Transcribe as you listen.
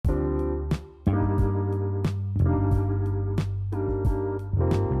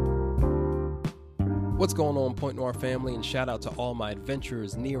What's going on, Point Noir family, and shout out to all my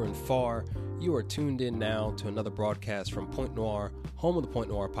adventurers near and far. You are tuned in now to another broadcast from Point Noir, home of the Point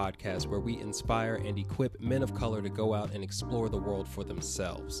Noir podcast, where we inspire and equip men of color to go out and explore the world for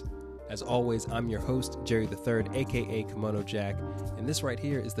themselves. As always, I'm your host, Jerry III, aka Kimono Jack, and this right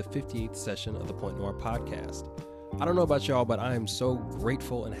here is the 58th session of the Point Noir podcast. I don't know about y'all, but I am so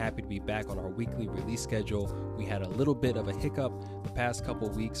grateful and happy to be back on our weekly release schedule. We had a little bit of a hiccup the past couple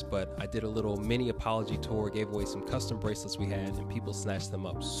weeks, but I did a little mini apology tour, gave away some custom bracelets we had, and people snatched them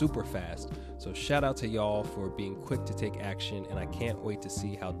up super fast. So shout out to y'all for being quick to take action, and I can't wait to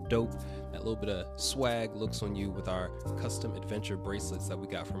see how dope that little bit of swag looks on you with our custom adventure bracelets that we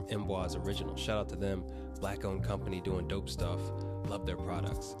got from Mbois Original. Shout out to them, Black-owned company doing dope stuff. Love their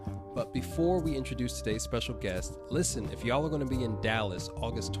products. But before we introduce today's special guest, listen, if y'all are going to be in Dallas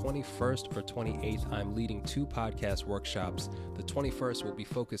August 21st or 28th, I'm leading 2 podcast workshops. The 21st will be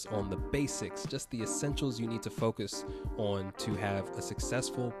focused on the basics, just the essentials you need to focus on to have a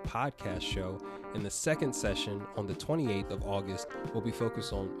successful podcast show. And the second session on the 28th of August will be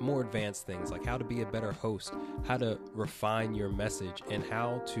focused on more advanced things like how to be a better host, how to refine your message, and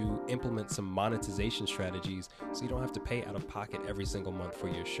how to implement some monetization strategies so you don't have to pay out of pocket every single month for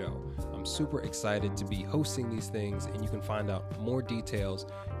your show. I'm super excited to be hosting these things, and you can find out more details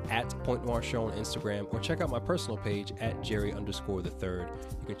at Point Noir Show on Instagram, or check out my personal page at Jerry_the3rd.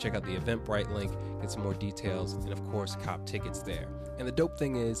 You can check out the Eventbrite link, get some more details, and of course, cop tickets there. And the dope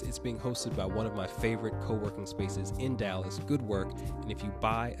thing is, it's being hosted by one of my favorite co-working spaces in Dallas, Good Work, and if you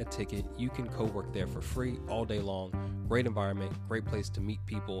buy a ticket, you can co-work there for free all day long. Great environment, great place to meet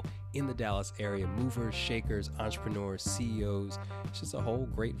people in the Dallas area, movers, shakers, entrepreneurs, CEOs. It's just a whole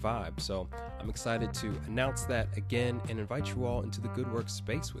great vibe. So I'm excited to announce that again and invite you all into the Good Work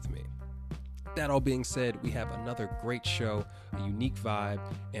space with me. That all being said, we have another great show, a unique vibe,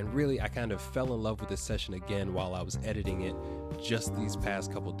 and really I kind of fell in love with this session again while I was editing it just these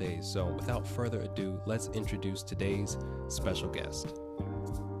past couple days. So without further ado, let's introduce today's special guest.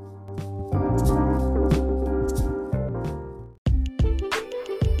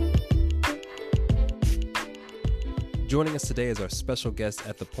 Joining us today as our special guest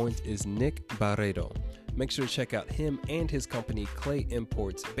at The Point is Nick Barreto. Make sure to check out him and his company, Clay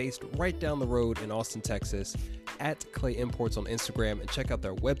Imports, based right down the road in Austin, Texas, at Clay Imports on Instagram, and check out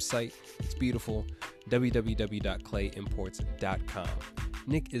their website. It's beautiful, www.clayimports.com.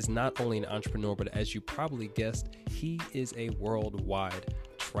 Nick is not only an entrepreneur, but as you probably guessed, he is a worldwide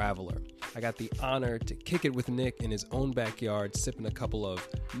traveler. I got the honor to kick it with Nick in his own backyard, sipping a couple of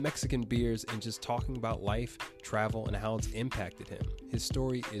Mexican beers and just talking about life, travel, and how it's impacted him. His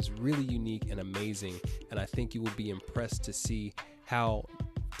story is really unique and amazing, and I think you will be impressed to see how,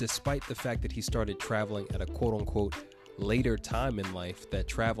 despite the fact that he started traveling at a quote-unquote later time in life, that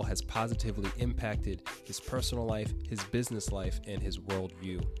travel has positively impacted his personal life, his business life, and his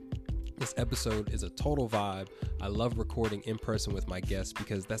worldview. This episode is a total vibe. I love recording in person with my guests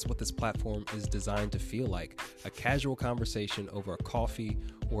because that's what this platform is designed to feel like. A casual conversation over a coffee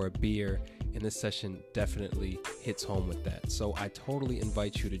or a beer, and this session definitely hits home with that. So I totally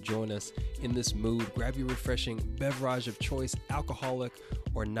invite you to join us in this mood. Grab your refreshing beverage of choice, alcoholic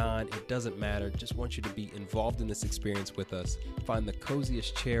or non, it doesn't matter. Just want you to be involved in this experience with us. Find the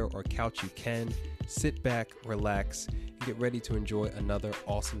coziest chair or couch you can, sit back, relax, and get ready to enjoy another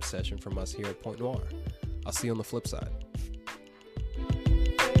awesome session from us here at Point Noir. I'll see you on the flip side.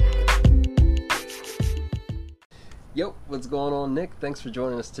 Yo, what's going on, Nick? Thanks for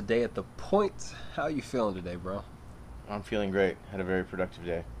joining us today at The Point. How are you feeling today, bro? I'm feeling great. Had a very productive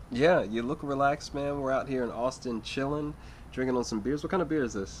day. Yeah, you look relaxed, man. We're out here in Austin chilling, drinking on some beers. What kind of beer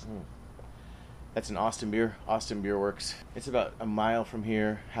is this? That's an Austin beer. Austin Beer Works. It's about a mile from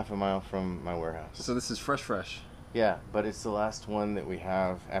here, half a mile from my warehouse. So this is fresh. Yeah, but it's the last one that we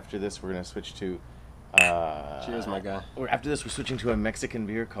have. After this, we're going to switch to... Cheers, my guy. After this, we're switching to a Mexican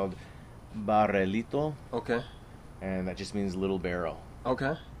beer called Barrilito. Okay. And that just means little barrel.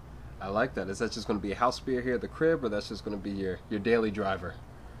 Okay. I like that. Is that just going to be a house beer here at the crib, or that's just going to be your daily driver?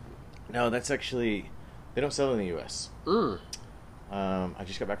 No, that's actually... They don't sell it in the U.S. I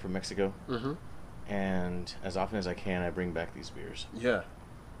just got back from Mexico. Mm-hmm. And as often as I can, I bring back these beers. Yeah.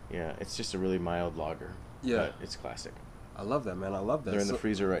 Yeah, it's just a really mild lager. Yeah. But it's classic. I love that, man. I love that. They're in the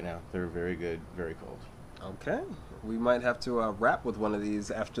freezer right now. They're very good, very cold. Okay. We might have to wrap with one of these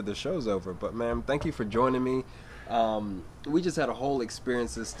after the show's over. But, man, thank you for joining me. We just had a whole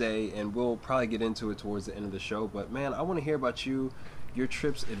experience this day, and we'll probably get into it towards the end of the show. But, man, I want to hear about you, your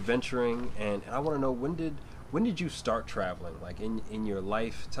trips adventuring, and I want to know, when did When did you start traveling? Like in your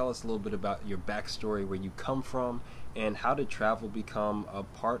life, tell us a little bit about your backstory, where you come from, and how did travel become a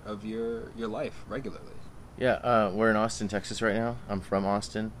part of your life regularly? Yeah, we're in Austin, Texas right now. I'm from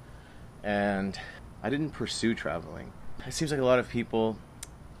Austin, and I didn't pursue traveling. It seems like a lot of people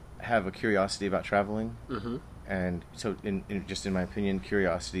have a curiosity about traveling, and so just in my opinion,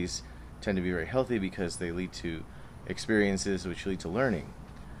 curiosities tend to be very healthy because they lead to experiences which lead to learning.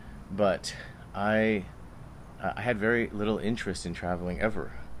 But I had very little interest in traveling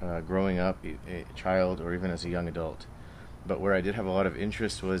ever, growing up, a child, or even as a young adult. But where I did have a lot of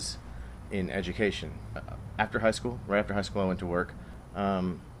interest was in education. After high school, right after high school, I went to work.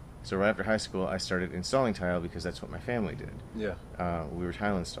 So right after high school, I started installing tile because that's what my family did. Yeah. We were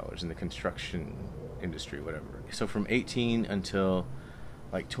tile installers in the construction industry, whatever. So from 18 until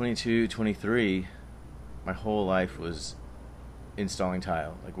like 22, 23, my whole life was installing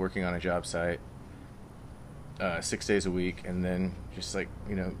tile, like working on a job site 6 days a week, and then just like,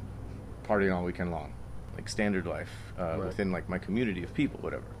 partying all weekend long, like standard life within like my community of people,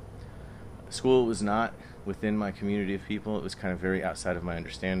 whatever. School was not within my community of people. It was kind of very outside of my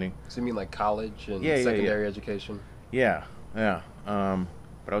understanding. So you mean like college and Yeah, secondary education? Yeah. But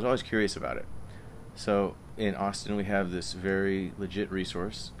I was always curious about it. So in Austin, we have this very legit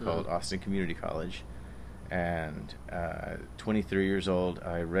resource called Austin Community College. And 23 years old,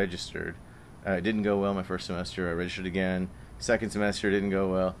 I registered. It didn't go well my first semester. I registered again. Second semester didn't go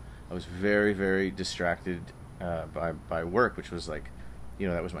well. I was very, very distracted by work, which was like,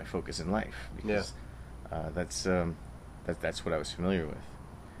 that was my focus in life, because that's what I was familiar with.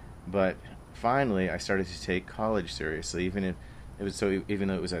 But finally, I started to take college seriously, even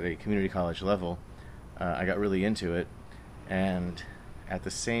though it was at a community college level. I got really into it, and at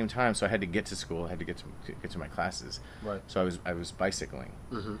the same time, so I had to get to school. I had to get to my classes. Right. So I was bicycling.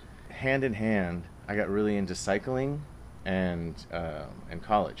 Hand in hand, I got really into cycling and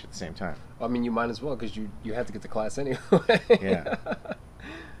college at the same time. I mean, you might as well, because you had to get to class anyway.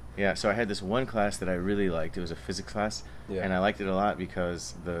 Yeah, so I had this one class that I really liked. It was a physics class, and I liked it a lot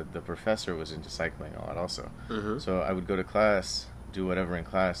because the professor was into cycling a lot also. So I would go to class, do whatever in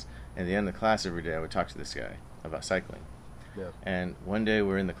class, and at the end of the class every day I would talk to this guy about cycling. Yeah. And one day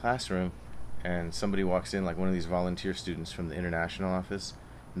we're in the classroom, and somebody walks in, like one of these volunteer students from the international office,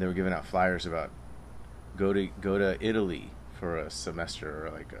 and they were giving out flyers about go to Italy for a semester,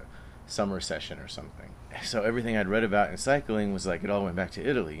 or like a summer session or something. So everything I'd read about in cycling was like, it all went back to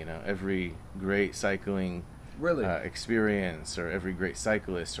Italy. Every great cycling experience, or every great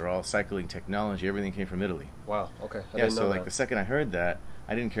cyclist, or all cycling technology, everything came from Italy. Wow. Okay. I yeah. didn't So know like that. the second I heard that,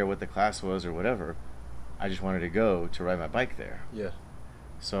 I didn't care what the class was or whatever. I just wanted to go to ride my bike there. Yeah.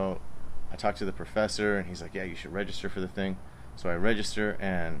 So I talked to the professor, and he's like, yeah, you should register for the thing. So I register,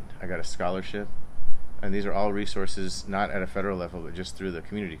 and I got a scholarship. And these are all resources, not at a federal level, but just through the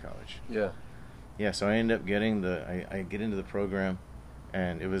community college. Yeah. Yeah, so I ended up getting I get into the program,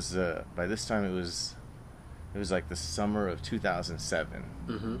 and it was, by this time it was like the summer of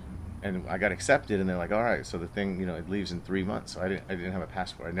 2007. And I got accepted, and they're like, all right, so the thing, it leaves in 3 months. So I didn't have a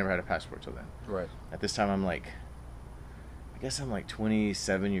passport. I never had a passport till then. Right. At this time, I guess I'm like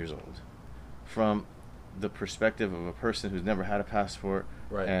 27 years old. From the perspective of a person who's never had a passport,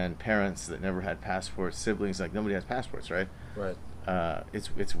 Right. and parents that never had passports, siblings, like nobody has passports, right? Right.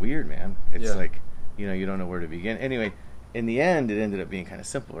 It's weird, man. It's Yeah. like, you don't know where to begin. Anyway, in the end, it ended up being kind of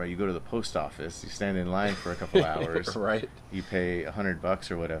simple, right? You go to the post office, you stand in line for a couple hours, Right. You pay $100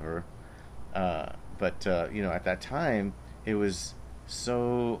 or whatever. But at that time, it was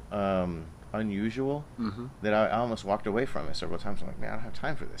so unusual that I almost walked away from it several times. I'm like, man, I don't have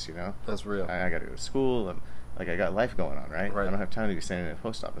time for this, That's real. I got to go to school. I got life going on, right? Right. I don't have time to be standing in a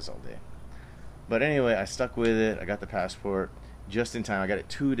post office all day. But anyway, I stuck with it. I got the passport just in time. I got it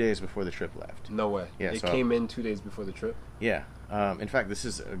 2 days before the trip left. No way. Yeah, It so came in 2 days before the trip? Yeah. In fact, this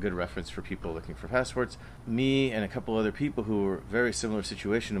is a good reference for people looking for passports. Me and a couple other people who were very similar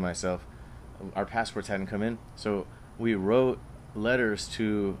situation to myself, our passports hadn't come in. So we wrote letters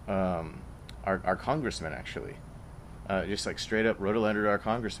to our congressman, actually. Just like straight up wrote a letter to our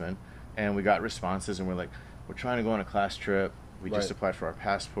congressman, and we got responses, and we're like, we're trying to go on a class trip. We just applied for our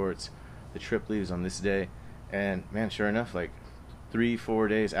passports. The trip leaves on this day. And man, sure enough, like 3-4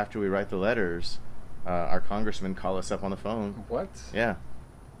 days after we write the letters, our congressmen call us up on the phone. What? Yeah.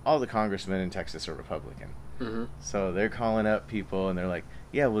 All the congressmen in Texas are Republican. So they're calling up people, and they're like,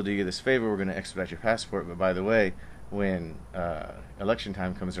 yeah, we'll do you this favor. We're going to expedite your passport. But by the way, when election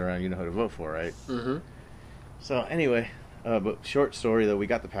time comes around, you know who to vote for, right? So anyway, but short story, though, we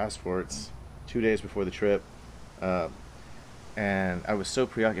got the passports 2 days before the trip. And I was so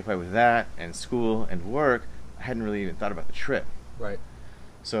preoccupied with that and school and work I hadn't really even thought about the trip. Right.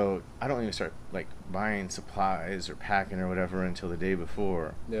 So I don't even start like buying supplies or packing or whatever until the day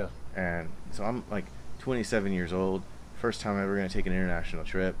before. Yeah. And so I'm like 27 years old, first time ever going to take an international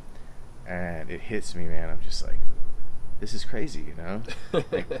trip, and it hits me, man. I'm just like, this is crazy, you know?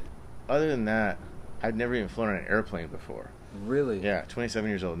 Like, other than that, I'd never even flown on an airplane before. Really? Yeah, 27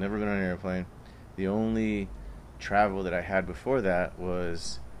 years old, never been on an airplane. The only travel that I had before that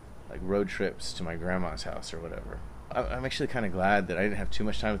was like road trips to my grandma's house or whatever. I'm actually kind of glad that I didn't have too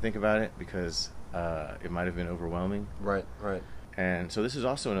much time to think about it, because it might have been overwhelming. Right, right. And so this is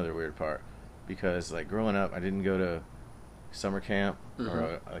also another weird part, because like growing up, I didn't go to summer camp,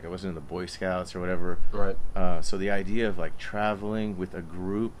 or like I wasn't in the Boy Scouts or whatever. Right. So the idea of like traveling with a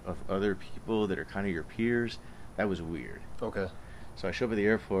group of other people that are kind of your peers, that was weird. Okay. So I show up at the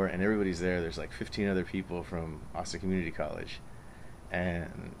airport and everybody's there. There's like 15 other people from Austin Community College,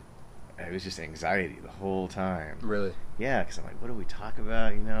 and it was just anxiety the whole time. Really? Yeah, because I'm like, what do we talk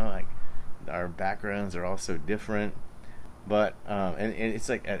about? You know, like our backgrounds are all so different. But and it's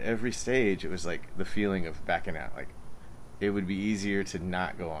like at every stage, it was like the feeling of backing out. Like it would be easier to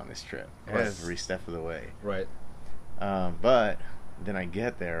not go on this trip every step of the way. Right. But then I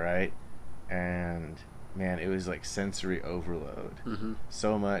get there, right, and man, it was like sensory overload.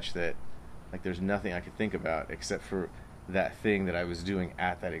 So much that like there's nothing I could think about except for that thing that I was doing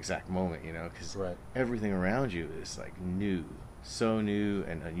at that exact moment, you know, because everything around you is like new, so new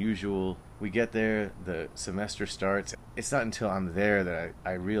and unusual. We get there, the semester starts. It's not until I'm there that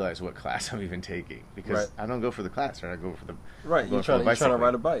I realize what class I'm even taking, because I don't go for the class, right? I go for the You're trying to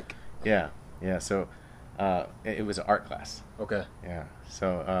ride a bike. Yeah. So it was an art class. Okay. Yeah.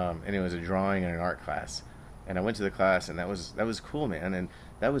 So and it was a drawing and an art class, and I went to the class, and that was cool, man. And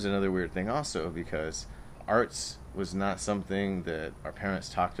that was another weird thing also, because arts was not something that our parents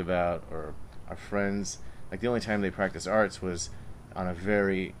talked about or our friends. Like the only time they practiced arts was on a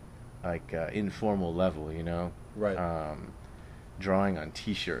very like informal level, you know. Right. Drawing on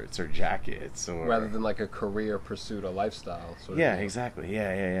T-shirts or jackets, or rather than like a career pursuit, a lifestyle sort of thing. Exactly.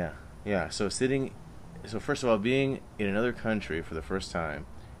 Yeah. So first of all, being in another country for the first time,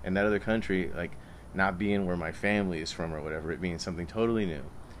 and that other country like not being where my family is from or whatever, it being something totally new,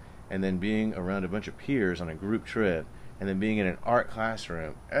 and then being around a bunch of peers on a group trip, and then being in an art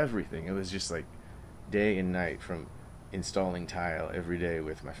classroom, everything. It was just like day and night, from installing tile every day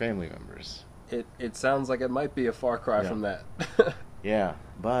with my family members. It sounds like it might be a far cry from that. Yeah,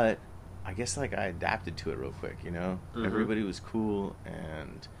 but I guess like I adapted to it real quick, you know. Everybody was cool,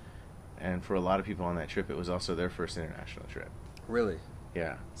 and for a lot of people on that trip, it was also their first international trip. Really?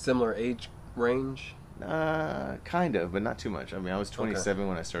 Yeah. Similar age range? Kind of, but not too much. I mean, I was 27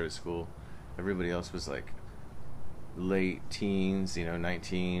 when I started school. Everybody else was like late teens, you know,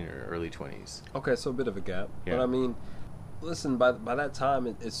 19 or early 20s. Okay, so a bit of a gap. Yeah. But I mean, listen, by that time,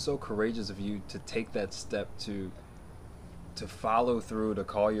 it's so courageous of you to take that step to follow through, to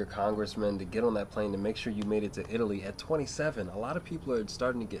call your congressman, to get on that plane, to make sure you made it to Italy at 27. A lot of people are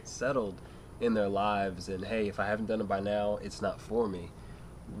starting to get settled in their lives, and hey, if I haven't done it by now, it's not for me.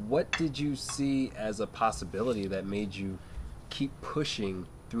 What did you see as a possibility that made you keep pushing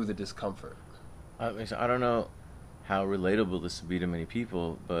through the discomfort? I don't know how relatable this would be to many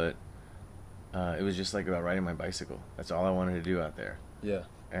people, but it was just like about riding my bicycle. That's all I wanted to do out there. Yeah.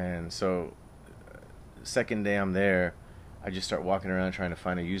 And so second day I'm there, I just start walking around trying to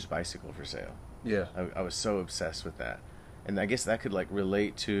find a used bicycle for sale. Yeah. I was so obsessed with that. And I guess that could like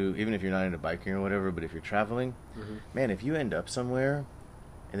relate to, even if you're not into biking or whatever, but if you're traveling, man, if you end up somewhere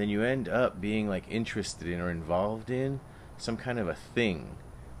and then you end up being like interested in or involved in some kind of a thing,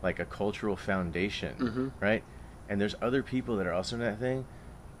 like a cultural foundation, right? And there's other people that are also in that thing,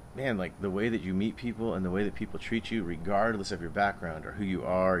 man, like the way that you meet people and the way that people treat you, regardless of your background or who you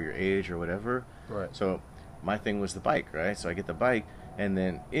are, your age or whatever. Right. So my thing was the bike, right? So I get the bike, and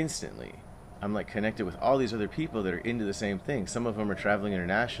then instantly I'm like connected with all these other people that are into the same thing. Some of them are traveling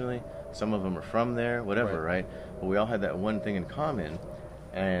internationally, some of them are from there, whatever, right? But we all had that one thing in common,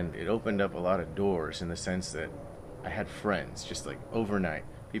 and it opened up a lot of doors in the sense that I had friends just like overnight.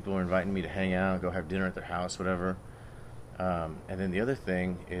 People were inviting me to hang out, go have dinner at their house, whatever. And then the other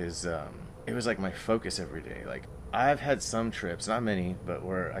thing is, it was like my focus every day. Like I've had some trips, not many, but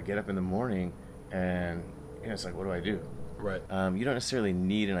where I get up in the morning and it's like, what do I do? Right. You don't necessarily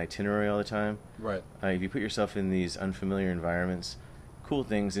need an itinerary all the time. Right. If you put yourself in these unfamiliar environments, cool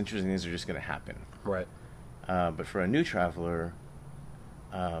things, interesting things are just going to happen. Right. But for a new traveler,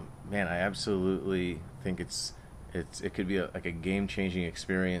 man, I absolutely think it could be like a game-changing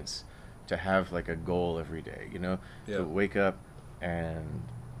experience to have like a goal every day, you know, to wake up and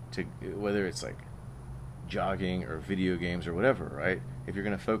to, whether it's like jogging or video games or whatever, right? If you're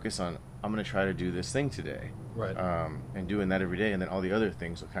going to focus on, I'm going to try to do this thing today, right, and doing that every day, and then all the other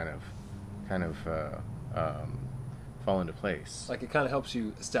things will kind of fall into place. Like, it kind of helps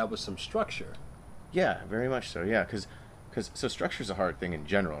you establish some structure. Yeah, very much so. Yeah, because so structure is a hard thing in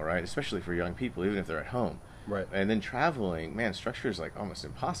general, right? Especially for young people, even if they're at home. Right. And then traveling, man, structure is like almost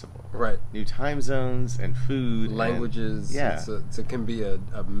impossible. Right. New time zones and food, languages. And, yeah, it can be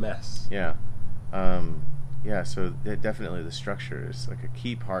a mess. Yeah. Yeah. So definitely the structure is like a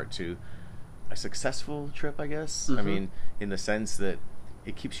key part to a successful trip, I guess. Mm-hmm. I mean, in the sense that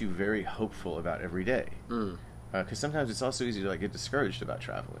it keeps you very hopeful about every day. Because sometimes it's also easy to like get discouraged about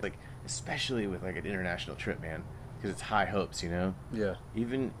traveling, like especially with like an international trip, man, because it's high hopes, you know. Yeah.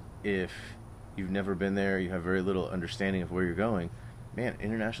 Even if you've never been there, you have very little understanding of where you're going, man,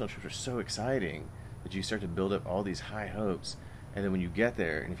 international trips are so exciting that you start to build up all these high hopes, and then when you get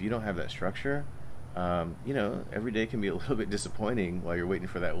there, and if you don't have that structure, you know, every day can be a little bit disappointing while you're waiting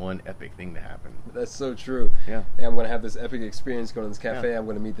for that one epic thing to happen. That's so true. Yeah. And I'm going to have this epic experience going to this cafe. Yeah. I'm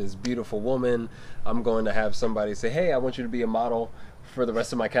going to meet this beautiful woman. I'm going to have somebody say, hey, I want you to be a model for the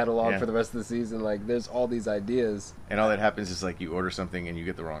rest of my catalog for the rest of the season. Like, there's all these ideas. And all that happens is like you order something and you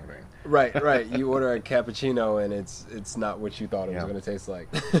get the wrong thing. Right. You order a cappuccino and it's not what you thought it was going to taste like.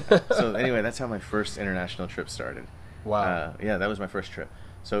 So anyway, that's how my first international trip started. Wow. Yeah, that was my first trip.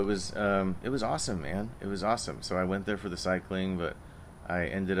 So it was awesome, man. It was awesome. So I went there for the cycling, but I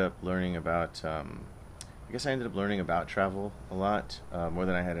ended up learning about, I ended up learning about travel a lot, more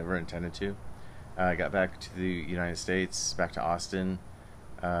than I had ever intended to. I got back to the United States, back to Austin,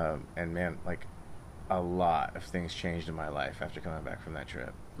 and man, like a lot of things changed in my life after coming back from that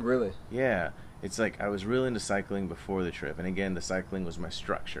trip. Really? Yeah. It's like I was really into cycling before the trip, and again, the cycling was my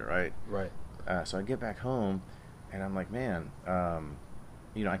structure, right? Right. So I get back home, and I'm like, man,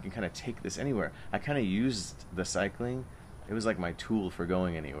 you know, I can kind of take this anywhere. I kind of used the cycling. It was like my tool for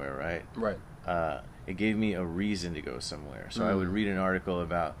going anywhere, right? Right. It gave me a reason to go somewhere. So I would read an article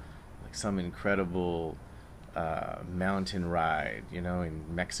about like some incredible mountain ride, you know,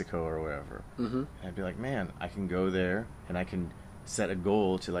 in Mexico or wherever. Mm-hmm. And I'd be like, man, I can go there and I can set a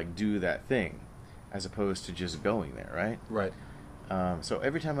goal to like do that thing as opposed to just going there, right? Right. So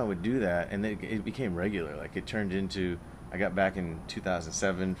every time I would do that, and it became regular. Like it turned into, I got back in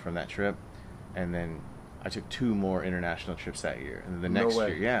 2007 from that trip, and then I took 2 more international trips that year. And then the next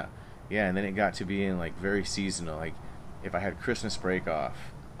year, yeah, and then it got to being like very seasonal. Like if I had Christmas break off,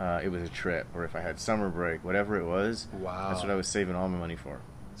 it was a trip, or if I had summer break, whatever it was. Wow. That's what I was saving all my money for.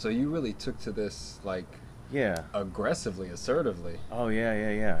 So you really took to this like aggressively, assertively. Oh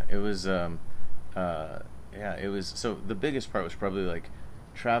yeah. It was it was, so the biggest part was probably like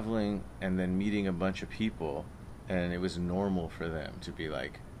traveling and then meeting a bunch of people, and it was normal for them to be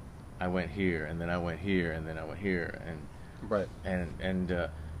like, I went here and then I went here and then I went here, and right, and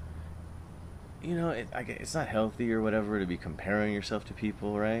you know, it's not healthy or whatever to be comparing yourself to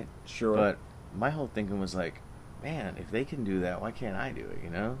people, right? Sure. But my whole thinking was like, man, if they can do that, why can't I do it, you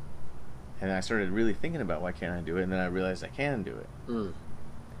know? And I started really thinking about why can't I do it, and then I realized I can do it.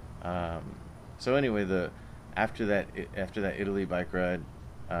 So anyway, after that Italy bike ride,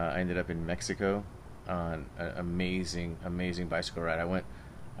 I ended up in Mexico on an amazing bicycle ride.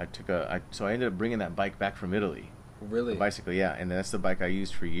 So I ended up bringing that bike back from Italy. Really? The bicycle, yeah, and that's the bike I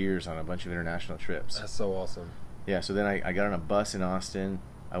used for years on a bunch of international trips. That's so awesome. Yeah, so then I got on a bus in Austin.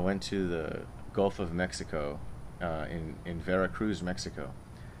 I went to the Gulf of Mexico, in Veracruz, Mexico,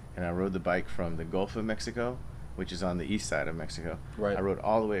 and I rode the bike from the Gulf of Mexico, which is on the east side of Mexico. Right. I rode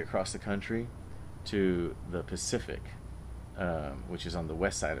all the way across the country to the Pacific, which is on the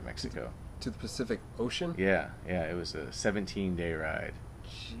west side of Mexico. To the Pacific Ocean? Yeah. It was a 17-day ride.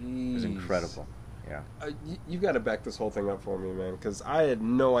 Jeez. It was incredible. Yeah. You got to back this whole thing up for me, man, because I had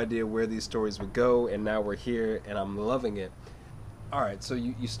no idea where these stories would go, and now we're here, and I'm loving it. All right, so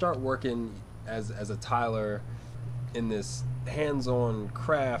you start working as a tiler in this hands-on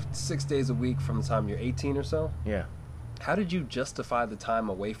craft 6 days a week from the time you're 18 or so? Yeah. How did you justify the time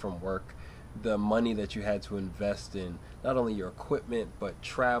away from work, the money that you had to invest in not only your equipment, but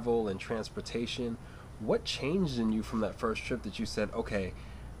travel and transportation? What changed in you from that first trip that you said, okay,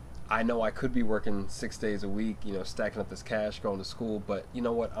 I know I could be working 6 days a week, you know, stacking up this cash, going to school, but you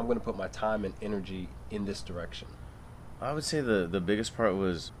know what? I'm going to put my time and energy in this direction. I would say the biggest part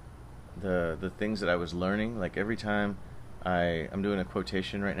was the things that I was learning. Like every time I'm doing a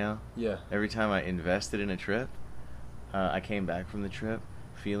quotation right now. Yeah. Every time I invested in a trip, I came back from the trip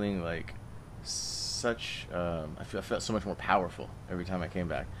feeling like I felt so much more powerful every time I came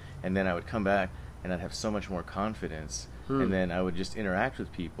back. And then I would come back and I'd have so much more confidence. And then I would just interact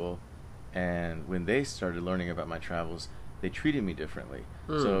with people And when they started learning about my travels, they treated me differently.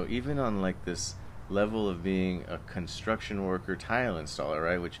 So even on like this level of being a construction worker, tile installer,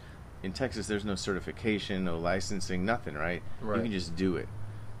 right? Which in Texas, there's no certification, no licensing, nothing, right? Right. You can just do it.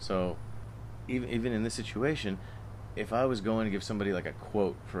 So even in this situation, if I was going to give somebody like a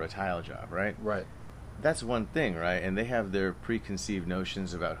quote for a tile job, right? Right. That's one thing, right? And they have their preconceived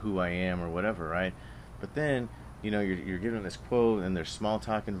notions about who I am or whatever, right? But then, you know, you're giving this quote and there's small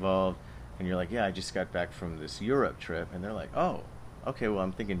talk involved, and you're like, yeah, I just got back from this Europe trip, and they're like, oh, okay, well,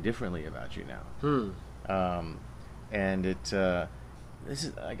 I'm thinking differently about you now. And this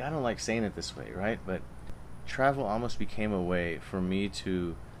is like, I don't like saying it this way, right? But travel almost became a way for me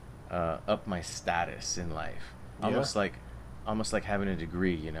to up my status in life, almost like having a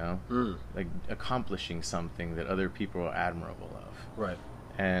degree, you know, like accomplishing something that other people are admirable of. Right.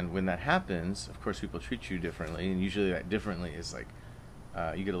 And when that happens, of course, people treat you differently, and usually that differently is like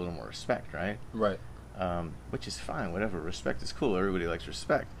you get a little more respect, right? Right. Which is fine, whatever. Respect is cool. Everybody likes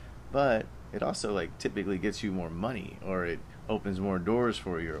respect, but it also like typically gets you more money, or it opens more doors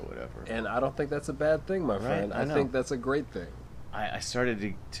for you, or whatever. And I don't think that's a bad thing, my friend. I think that's a great thing. I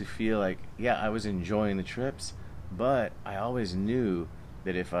started to feel like, yeah, I was enjoying the trips, but I always knew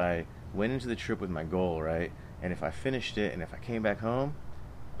that if I went into the trip with my goal, right, and if I finished it, and if I came back home,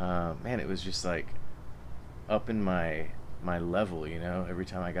 man, it was just like up in my level, you know, every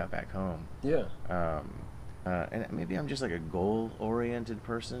time I got back home. Yeah. And maybe I'm just like a goal-oriented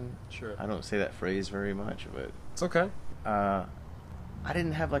person. Sure. I don't say that phrase very much, but It's okay. I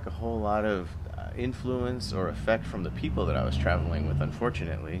didn't have like a whole lot of influence or effect from the people that I was traveling with,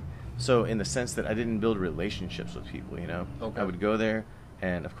 unfortunately. So in the sense that I didn't build relationships with people, you know. Okay. I would go there,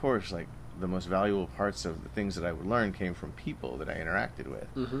 and of course, like the most valuable parts of the things that I would learn came from people that I interacted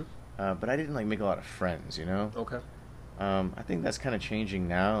with. Mm-hmm. But I didn't like make a lot of friends, you know. Okay. I think that's kind of changing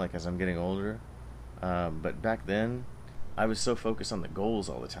now, like as I'm getting older. But back then, I was so focused on the goals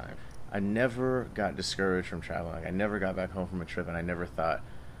all the time. I never got discouraged from traveling. Like, I never got back home from a trip and I never thought,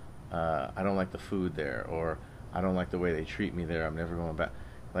 I don't like the food there, or I don't like the way they treat me there, I'm never going back.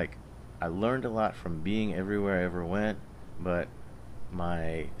 Like, I learned a lot from being everywhere I ever went, but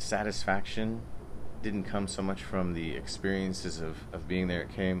my satisfaction didn't come so much from the experiences of being there.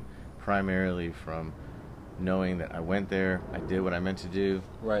 It came primarily from knowing that I went there, I did what I meant to do,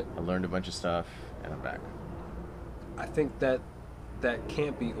 Right. I learned a bunch of stuff, and I'm back. I think that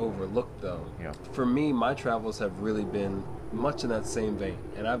can't be overlooked, though. Yeah. For me, my travels have really been much in that same vein,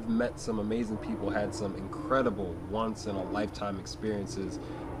 and I've met some amazing people, had some incredible once-in-a-lifetime experiences,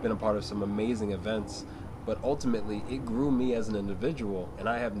 been a part of some amazing events, but ultimately it grew me as an individual, and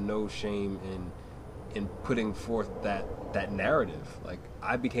I have no shame in putting forth that narrative. Like,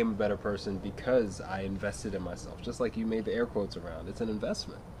 I became a better person because I invested in myself, just like you made the air quotes around. It's an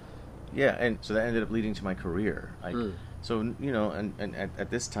investment. Yeah, and so that ended up leading to my career. Like, so, you know, and at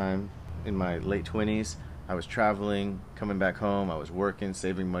this time, in my late 20s, I was traveling, coming back home, I was working,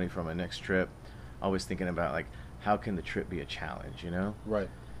 saving money for my next trip, always thinking about, like, how can the trip be a challenge, you know? Right.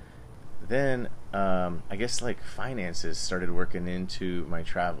 Then, I guess, like, finances started working into my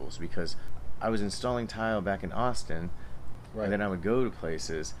travels, because I was installing tile back in Austin, Right. and then I would go to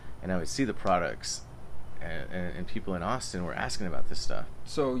places, and I would see the products, and people in Austin were asking about this stuff.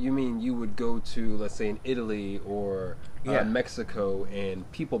 So you mean you would go to, let's say, in Italy or Yeah. Mexico,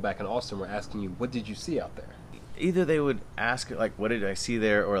 and people back in Austin were asking you, what did you see out there? Either they would ask, like, what did I see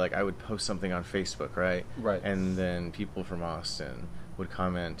there, or, like, I would post something on Facebook, right? Right. And then people from Austin would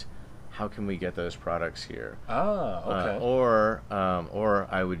comment, how can we get those products here? Ah, okay. Or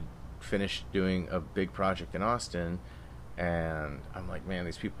I would finish doing a big project in Austin, and I'm like, man,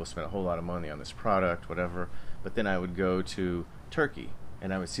 these people spent a whole lot of money on this product, whatever. But then I would go to Turkey,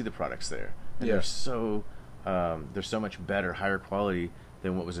 and I would see the products there, and Yeah. they're so much better, higher quality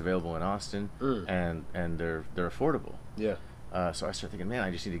than what was available in Austin, and they're affordable. Yeah. So I started thinking, man,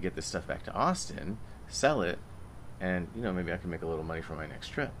 I just need to get this stuff back to Austin, sell it, and, you know, maybe I can make a little money for my next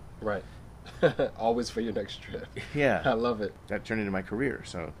trip. Right. Always for your next trip. Yeah. I love it. That turned into my career.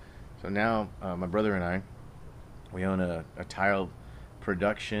 So now my brother and I, we own a tile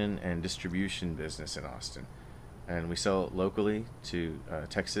production and distribution business in Austin, and we sell locally to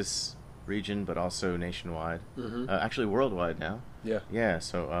Texas region, but also nationwide. Actually, worldwide now. Yeah. Yeah.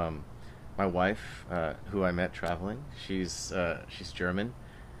 So my wife, who I met traveling, she's German.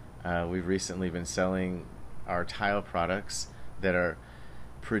 We've recently been selling our tile products that are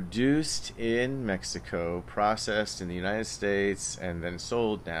produced in Mexico, processed in the United States, and then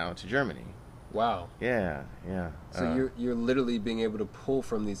sold now to Germany. Wow. Yeah. So you're literally being able to pull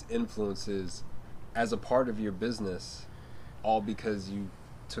from these influences as a part of your business, all because you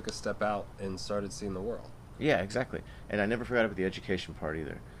took a step out and started seeing the world. Yeah, exactly. And I never forgot about the education part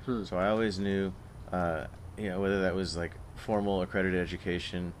either. So I always knew, whether that was like formal accredited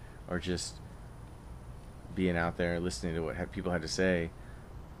education or just being out there listening to what people had to say,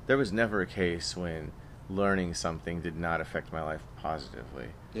 there was never a case when learning something did not affect my life positively.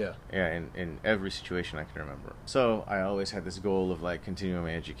 Yeah. Yeah, in every situation I can remember. So I always had this goal of like continuing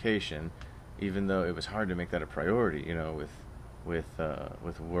my education, even though it was hard to make that a priority,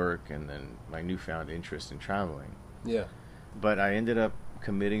 with work and then my newfound interest in traveling. Yeah. But I ended up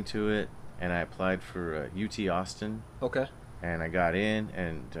committing to it, and I applied for UT Austin. Okay. And I got in,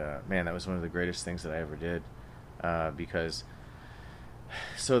 and man, that was one of the greatest things that I ever did, because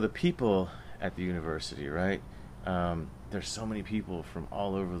so the people at the university, right? There's so many people from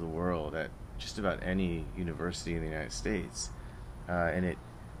all over the world at just about any university in the United States, and it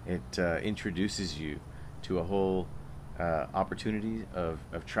introduces you to a whole opportunity of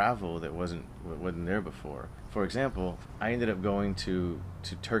travel that wasn't there before. For example, I ended up going to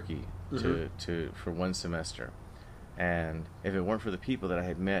Turkey for one semester, and if it weren't for the people that I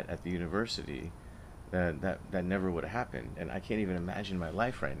had met at the university, that never would have happened. And I can't even imagine my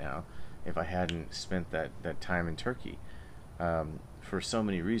life right now if I hadn't spent that time in Turkey, for so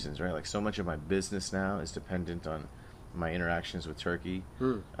many reasons, right? Like, so much of my business now is dependent on my interactions with Turkey.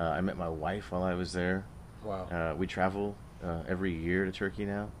 I met my wife while I was there. Wow. We travel every year to Turkey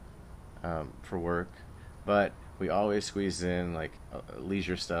now for work, but we always squeeze in like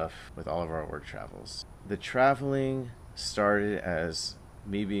leisure stuff with all of our work travels. The traveling started as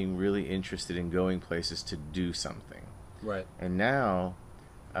me being really interested in going places to do something. Right. And now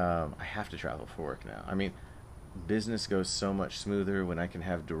I have to travel for work now. I mean, business goes so much smoother when I can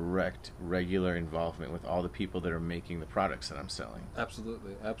have direct, regular involvement with all the people that are making the products that I'm selling.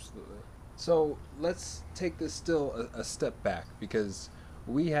 Absolutely, absolutely. So let's take this still a step back, because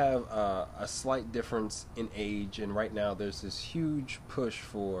we have a slight difference in age, and right now there's this huge push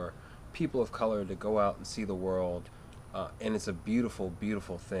for people of color to go out and see the world, and it's a beautiful,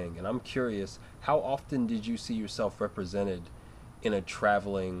 beautiful thing. And I'm curious, how often did you see yourself represented in a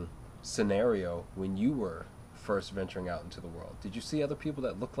traveling scenario when you were first venturing out into the world? Did you see other people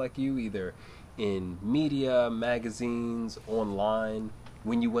that looked like you, either in media, magazines, online,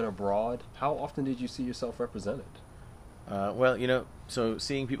 when you went abroad? How often did you see yourself represented? Well, so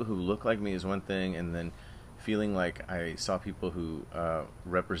seeing people who look like me is one thing, and then feeling like I saw people who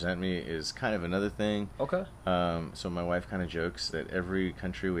represent me is kind of another thing. Okay. So my wife kind of jokes that every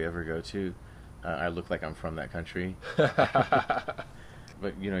country we ever go to, I look like I'm from that country.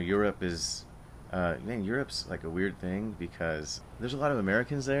 But, Europe is... Europe's like a weird thing, because there's a lot of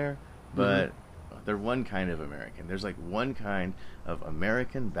Americans there, but they're one kind of American. There's like one kind of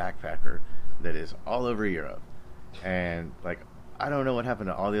American backpacker that is all over Europe. And like, I don't know what happened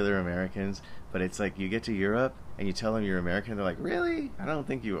to all the other Americans, but it's like you get to Europe and you tell them you're American, they're like, really? I don't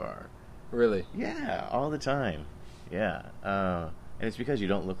think you are. Really? Yeah, all the time. Yeah. And it's because you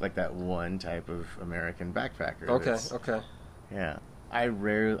don't look like that one type of American backpacker. Okay. Yeah. I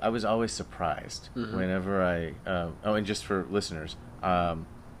was always surprised whenever and just for listeners,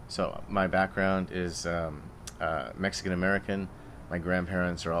 so my background is Mexican American. My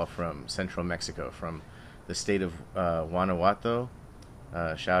grandparents are all from central Mexico, from the state of Guanajuato.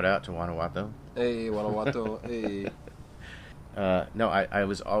 Shout out to Guanajuato. Hey, Guanajuato. Hey. No, I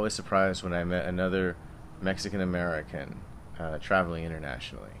was always surprised when I met another Mexican American traveling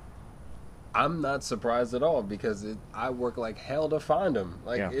internationally. I'm not surprised at all, because I work like hell to find them.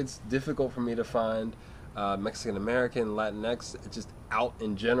 It's difficult for me to find Mexican American, Latinx, just out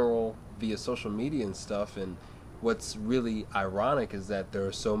in general via social media and stuff. And what's really ironic is that there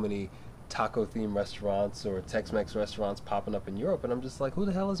are so many taco themed restaurants or Tex-Mex restaurants popping up in Europe, and I'm just like, who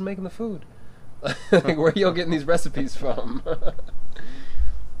the hell is making the food? Like, where are y'all getting these recipes from?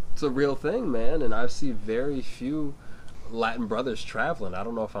 It's a real thing, man, and I see very few Latin brothers traveling. I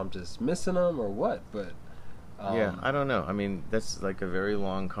don't know if I'm just missing them or what, but yeah, I don't know. I mean, that's like a very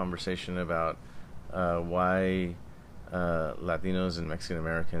long conversation about why Latinos and Mexican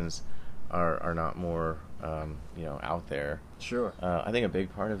Americans are not more out there. Sure. I think a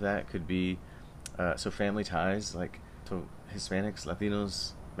big part of that could be so family ties, like to Hispanics,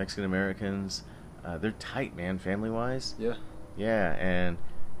 Latinos, Mexican Americans. They're tight, man, family wise. Yeah, and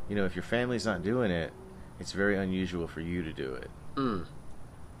if your family's not doing it, it's very unusual for you to do it.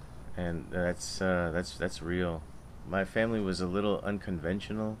 And that's real. My family was a little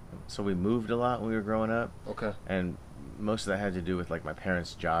unconventional, so we moved a lot when we were growing up. Okay. And most of that had to do with like my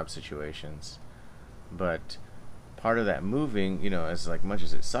parents' job situations. But part of that moving, as like much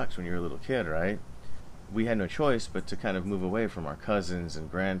as it sucks when you're a little kid, right? we had no choice but to kind of move away from our cousins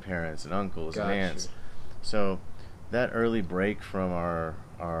and grandparents and uncles and aunts. So that early break from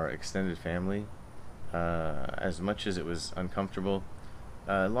our extended family, as much as it was uncomfortable,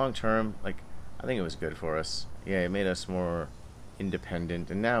 long term, like, I think it was good for us. Yeah, it made us more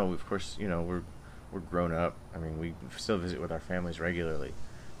independent, and now, of course, you know, we're grown up. I mean, we still visit with our families regularly,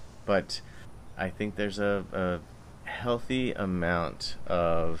 but I think there's a healthy amount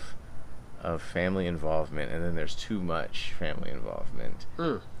of family involvement, and then there's too much family involvement.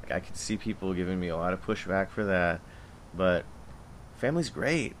 Like, I could see people giving me a lot of pushback for that, but family's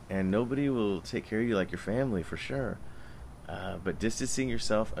great, and nobody will take care of you like your family, for sure. But distancing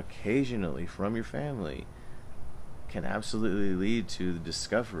yourself occasionally from your family can absolutely lead to the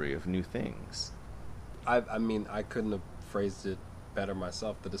discovery of new things. I mean, I couldn't have phrased it better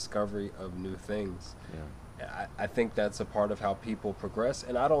myself. The discovery of new things. Yeah. I think that's a part of how people progress,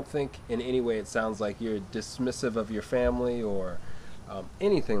 and I don't think in any way it sounds like you're dismissive of your family or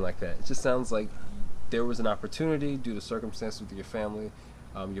anything like that. It just sounds like there was an opportunity due to circumstances with your family,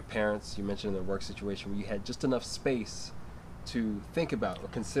 your parents. You mentioned in the work situation where you had just enough space to think about or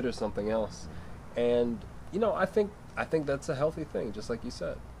consider something else, and you know, I think that's a healthy thing, just like you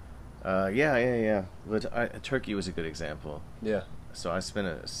said. Yeah. But Turkey was a good example. Yeah. So I spent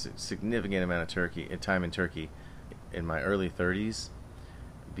a significant amount of time in Turkey in my early 30s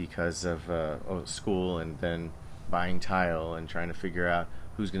because of school, and then buying tile and trying to figure out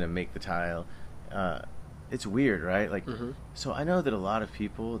who's going to make the tile. It's weird, right? Like, so I know that a lot of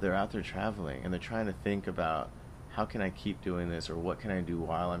people, they're out there traveling and they're trying to think about, how can I keep doing this, or what can I do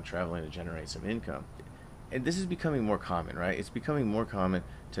while I'm traveling to generate some income? And this is becoming more common, right? It's becoming more common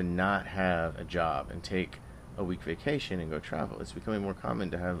to not have a job and take a week vacation and go travel. It's becoming more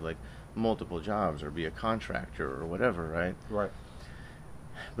common to have like multiple jobs or be a contractor or whatever, right? Right.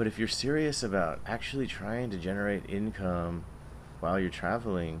 But if you're serious about actually trying to generate income while you're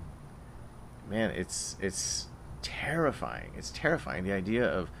traveling, man, it's terrifying. It's terrifying, the idea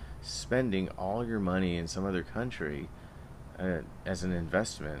of spending all your money in some other country as an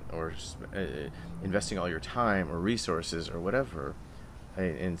investment, or investing all your time or resources or whatever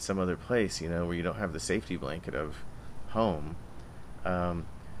in some other place, you know, where you don't have the safety blanket of home.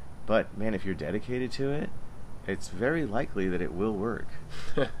 But man, if you're dedicated to it, it's very likely that it will work.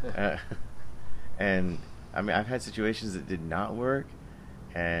 And I mean, I've had situations that did not work,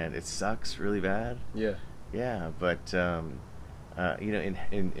 and it sucks really bad. Yeah, but you know,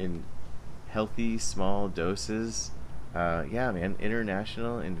 in healthy small doses, yeah, man,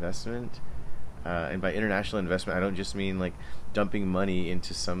 international investment, and by international investment, I don't just mean like dumping money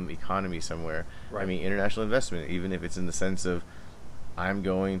into some economy somewhere. Right. I mean international investment, even if it's in the sense of, I'm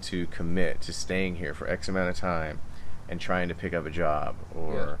going to commit to staying here for X amount of time and trying to pick up a job,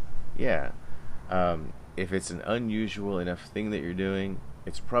 or if it's an unusual enough thing that you're doing,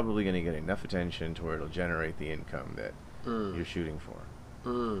 it's probably going to get enough attention to where it'll generate the income that you're shooting for.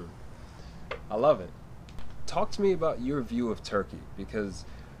 I love it. Talk to me about your view of Turkey, because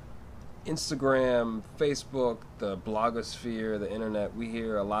Instagram, Facebook, the blogosphere, the internet, we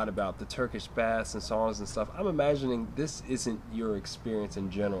hear a lot about the Turkish baths and saunas and stuff. I'm imagining this isn't your experience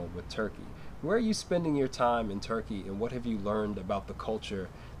in general with Turkey. Where are you spending your time in Turkey, and what have you learned about the culture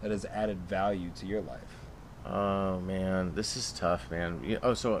that has added value to your life? Oh man, this is tough, man.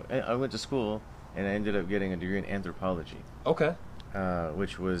 So I went to school and I ended up getting a degree in anthropology. Okay.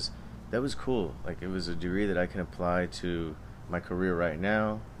 Which was cool. Like, it was a degree that I can apply to my career right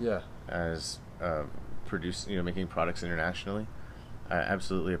now. Yeah. As making products internationally,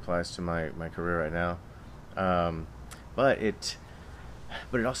 absolutely applies to my career right now. But it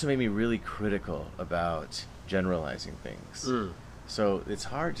also made me really critical about generalizing things. So it's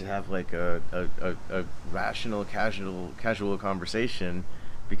hard to have like a rational, casual conversation,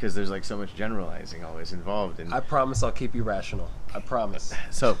 because there's like so much generalizing always involved. And I promise I'll keep you rational. I promise.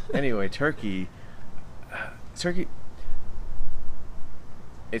 So anyway, Turkey. Turkey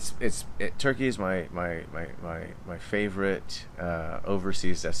is my favorite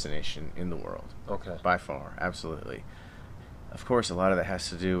overseas destination in the world. Okay. By far, absolutely. Of course, a lot of that has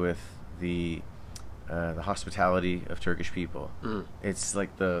to do with the hospitality of Turkish people. It's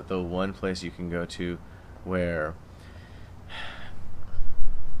like the one place you can go to where,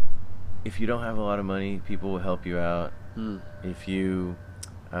 if you don't have a lot of money, people will help you out. If you're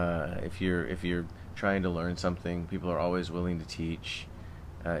trying to learn something, people are always willing to teach.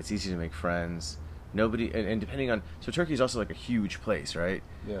 It's easy to make friends. And depending on, so Turkey is also like a huge place, right?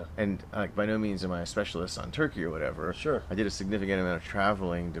 Yeah. And by no means am I a specialist on Turkey or whatever. Sure. I did a significant amount of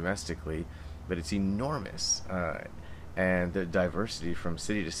traveling domestically, but it's enormous, and the diversity from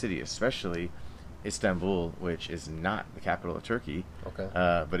city to city, especially Istanbul, which is not the capital of Turkey, Okay.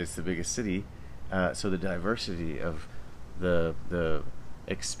 but it's the biggest city. So the diversity of the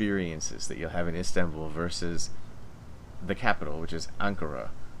experiences that you'll have in Istanbul versus the capital, which is Ankara,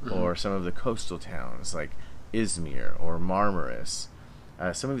 or some of the coastal towns like Izmir or Marmaris,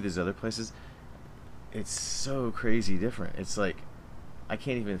 some of these other places, it's so crazy different. It's like I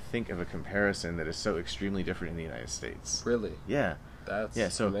can't even think of a comparison that is so extremely different in the United States. Really? Yeah.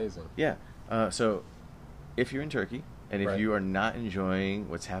 That's amazing. Yeah. So if you're in Turkey and if Right. you are not enjoying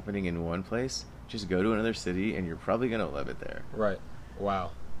what's happening in one place, just go to another city and you're probably going to love it there. Right.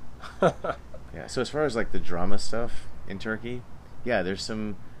 Wow. Yeah. So as far as like the drama stuff in Turkey, yeah, there's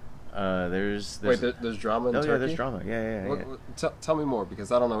some there's Wait, there's drama in Turkey? yeah, there's drama. Yeah. Tell me more,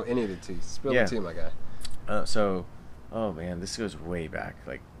 because I don't know any of the tea. Spill Yeah. the tea, my guy. Oh man, this goes way back,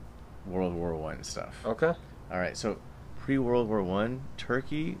 like World War I stuff. Okay. All right, so pre-World War I,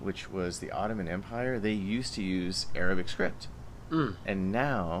 Turkey, which was the Ottoman Empire, they used to use Arabic script, and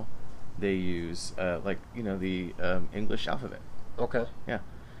now they use the English alphabet. Okay. Yeah,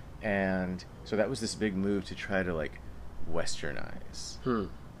 and so that was this big move to try to like Westernize.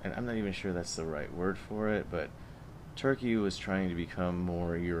 And I'm not even sure that's the right word for it, but Turkey was trying to become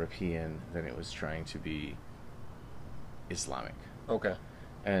more European than it was trying to be Islamic. Okay.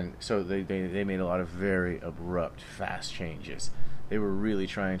 And so they made a lot of very abrupt, fast changes. They were really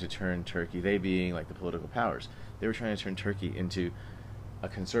trying to turn Turkey, they being like the political powers, they were trying to turn Turkey into a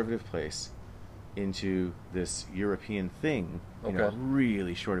conservative place, into this European thing in a Okay.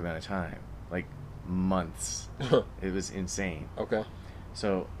 really short amount of time, like months. It was insane. Okay.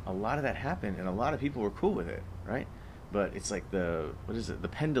 So a lot of that happened, and a lot of people were cool with it, right? But it's like the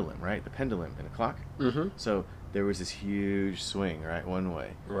pendulum, right? The pendulum in a clock. Mm-hmm. So there was this huge swing, right, one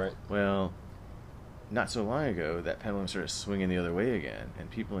way. Right. Well, not so long ago, that pendulum started swinging the other way again,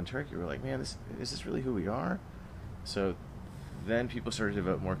 and people in Turkey were like, "Man, is this really who we are?" So then people started to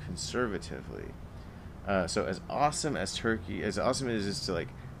vote more conservatively. So as awesome as it is to like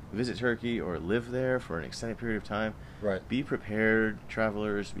visit Turkey or live there for an extended period of time, Right. be prepared,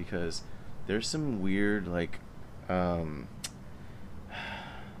 travelers, because there's some weird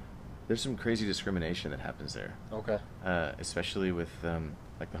there's some crazy discrimination that happens there. Okay. Especially with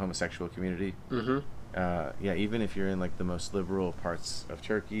like the homosexual community. Mm-hmm. Yeah, even if you're in like the most liberal parts of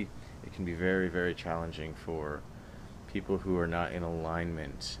Turkey, it can be very, very challenging for people who are not in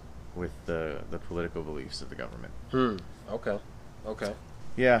alignment with the political beliefs of the government. Okay. Okay.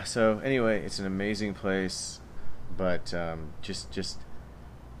 Yeah, so anyway, it's an amazing place, but just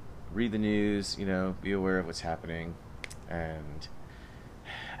read the news, be aware of what's happening, and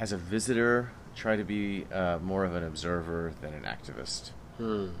as a visitor, try to be more of an observer than an activist.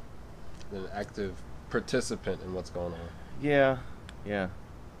 An active participant in what's going on. Yeah.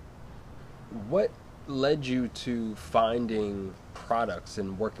 What led you to finding products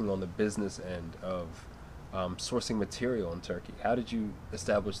and working on the business end of sourcing material in Turkey? How did you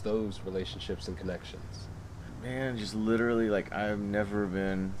establish those relationships and connections? Man, just literally, like, I've never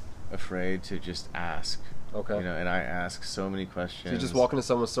been afraid to just ask. Okay. And I ask so many questions. So you just walk into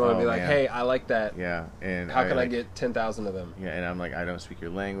someone's store and be like, man. "Hey, I like that. Yeah, and How can I get 10,000 of them?" Yeah, and I'm like, I don't speak your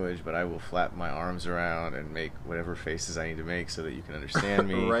language, but I will flap my arms around and make whatever faces I need to make so that you can understand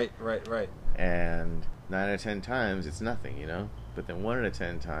me. Right. And 9 out of 10 times, it's nothing, But then 1 out of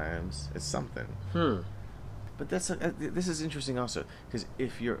 10 times, it's something. But this is interesting also, because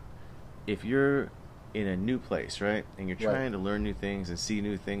if you're in a new place, right, and you're trying to learn new things and see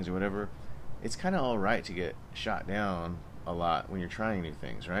new things or whatever, it's kind of all right to get shot down a lot when you're trying new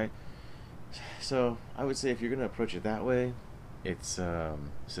things, right? So I would say if you're going to approach it that way, it's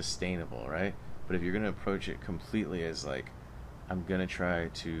sustainable, right? But if you're going to approach it completely as like, I'm going to try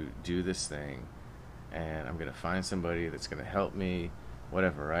to do this thing, and I'm going to find somebody that's going to help me,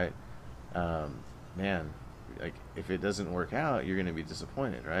 whatever, right? Man, like, if it doesn't work out, you're going to be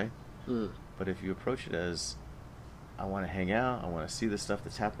disappointed, right? But if you approach it as, I want to hang out, I want to see the stuff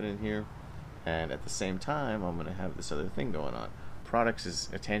that's happening here, and at the same time, I'm going to have this other thing going on. Products is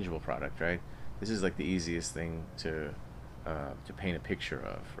a tangible product, right? This is like the easiest thing to paint a picture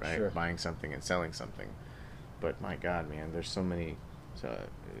of, right? Sure. Buying something and selling something. But my God, man, there's so many. So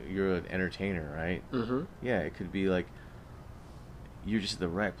you're an entertainer, right? Mm-hmm. Yeah, it could be like you're just at the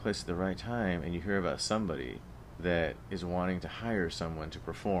right place at the right time, and you hear about somebody that is wanting to hire someone to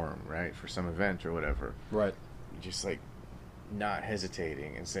perform, right, for some event or whatever. Right. You're just like not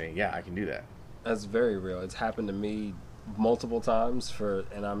hesitating and saying, "Yeah, I can do that." That's very real. It's happened to me multiple times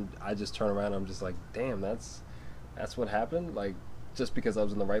I just turn around and I'm just like, damn, that's what happened. Like, just because I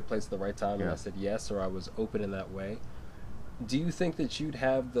was in the right place at the right time and I said yes, or I was open in that way. Do you think that you'd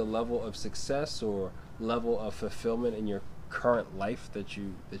have the level of success or level of fulfillment in your current life that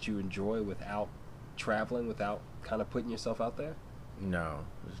you enjoy without traveling, without kind of putting yourself out there? No,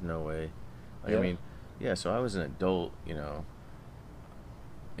 there's no way. Like, Yeah. I mean, yeah, so I was an adult,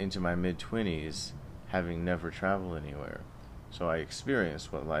 into my mid-20s, having never traveled anywhere. So I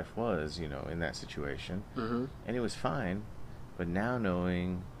experienced what life was, in that situation. Mm-hmm. And it was fine. But now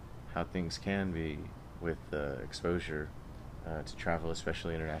knowing how things can be with exposure to travel,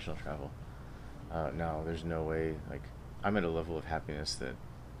 especially international travel, no, there's no way. Like, I'm at a level of happiness that,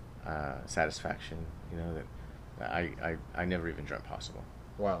 satisfaction, that I never even dreamt possible.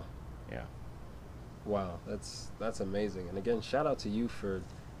 Wow. Yeah. Wow, that's amazing. And again, shout out to you for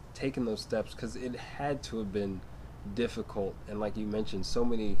taking those steps, because it had to have been difficult. And like you mentioned, so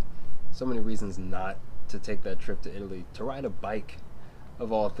many reasons not to take that trip to Italy, to ride a bike,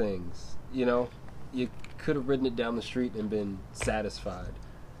 of all things. You could have ridden it down the street and been satisfied,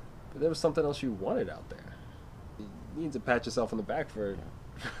 but there was something else you wanted out there. You need to pat yourself on the back for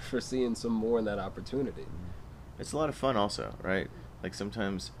seeing some more in that opportunity. It's a lot of fun also, right? Like,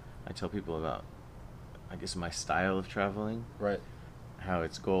 sometimes I tell people about, I guess, my style of traveling. Right. How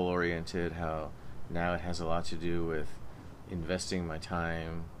it's goal-oriented, how now it has a lot to do with investing my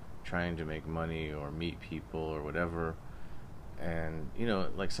time, trying to make money or meet people or whatever. And,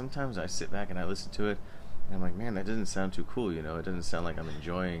 like, sometimes I sit back and I listen to it, and I'm like, man, that doesn't sound too cool, It doesn't sound like I'm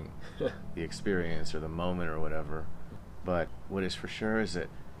enjoying the experience or the moment or whatever. But what is for sure is that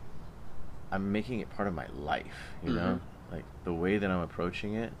I'm making it part of my life, Mm-hmm. Like, the way that I'm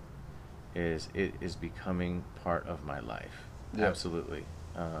approaching it is becoming part of my life. Yeah. Absolutely.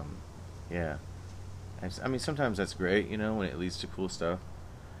 Yeah. I mean, sometimes that's great, when it leads to cool stuff.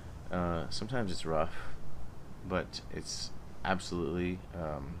 Sometimes it's rough, but it's absolutely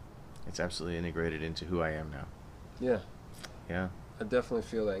integrated into who I am now. Yeah. Yeah. I definitely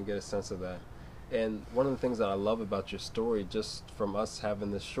feel that and get a sense of that. And one of the things that I love about your story, just from us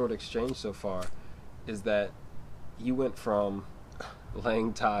having this short exchange so far, is that you went from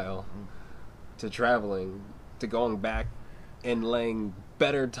laying tile to traveling to going back and laying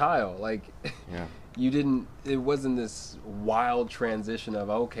better tile. Like, Yeah. it wasn't this wild transition of,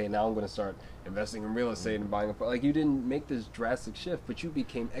 okay, now I'm going to start investing in real estate and buying a, like, you didn't make this drastic shift, but you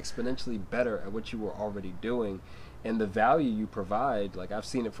became exponentially better at what you were already doing. And the value you provide, like, I've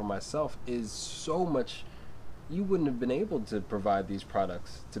seen it for myself, is so much. You wouldn't have been able to provide these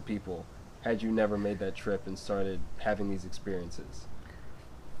products to people had you never made that trip and started having these experiences.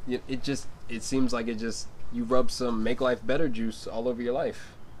 It seems like you rub some Make Life Better juice all over your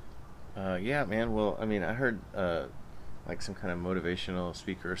life. Yeah, man. Well, I mean, I heard like some kind of motivational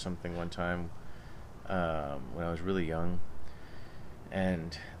speaker or something one time when I was really young,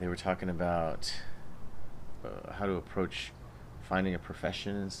 and they were talking about how to approach finding a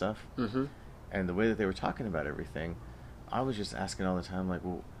profession and stuff. Mm-hmm. And the way that they were talking about everything, I was just asking all the time, like,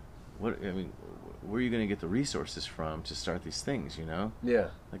 well, where are you going to get the resources from to start these things, Yeah.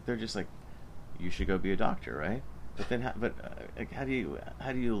 Like, they're just like, you should go be a doctor, right? But then, like, how do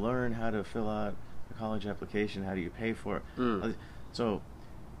you learn how to fill out a college application? How do you pay for it? Mm. So,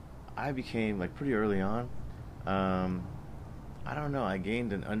 I became, like, pretty early on, I don't know, I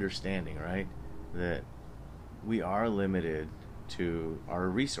gained an understanding, right, that we are limited to our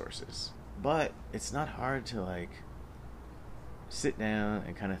resources. But it's not hard to, like, sit down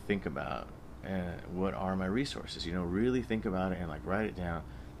and kind of think about what are my resources, really think about it and, like, write it down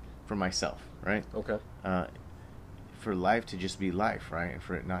for myself, right? Okay. For life to just be life, right? And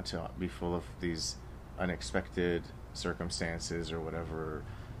for it not to be full of these unexpected circumstances or whatever,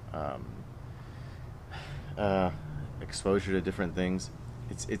 exposure to different things.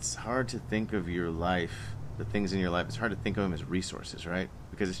 It's hard to think of your life, the things in your life, it's hard to think of them as resources, right?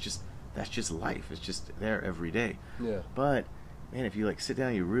 Because that's just life. It's just there every day. Yeah. But, man, if you, like, sit down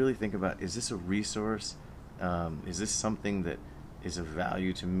and you really think about, is this a resource? Is this something that is of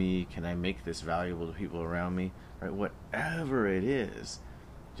value to me? Can I make this valuable to people around me? Right? Whatever it is,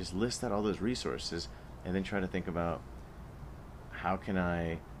 just list out all those resources and then try to think about, how can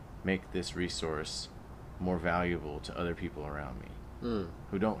I make this resource more valuable to other people around me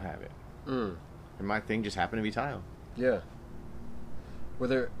who don't have it? And my thing just happened to be tile. Yeah. Were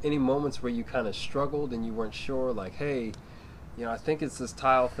there any moments where you kind of struggled and you weren't sure, like, hey, I think it's this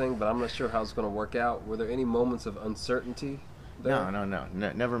tile thing, but I'm not sure how it's going to work out? Were there any moments of uncertainty there? No.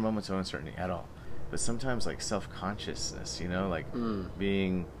 Never moments of uncertainty at all. But sometimes, like, self-consciousness, like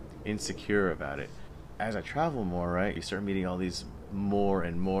being insecure about it. As I travel more, right, you start meeting all these more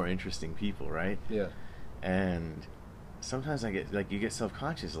and more interesting people, right? Yeah. And sometimes I get, like, you get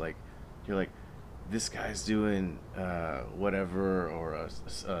self-conscious, like, you're like, this guy's doing whatever, or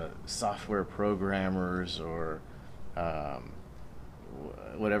software programmers, or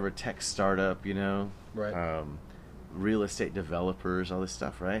whatever tech startup, Right. Real estate developers, all this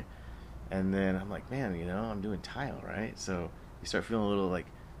stuff, right? And then I'm like, man, I'm doing tile, right? So you start feeling a little like,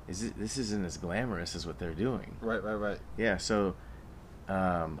 this isn't as glamorous as what they're doing. Right. Yeah, so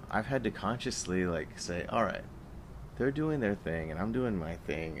I've had to consciously like say, all right, they're doing their thing and I'm doing my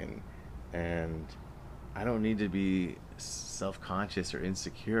thing, and I don't need to be self-conscious or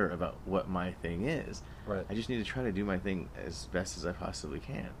insecure about what my thing is. Right. I just need to try to do my thing as best as I possibly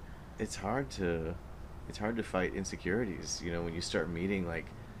can. It's hard to fight insecurities, when you start meeting like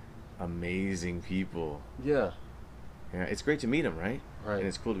amazing people. Yeah. Yeah, it's great to meet them, right? Right. And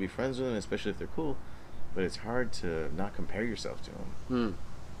it's cool to be friends with them, especially if they're cool. But it's hard to not compare yourself to them.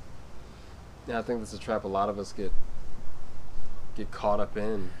 Yeah, I think that's a trap a lot of us get caught up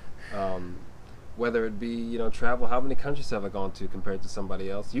in. Whether it be, travel, how many countries have I gone to compared to somebody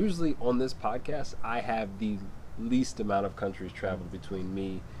else? Usually on this podcast, I have the least amount of countries traveled between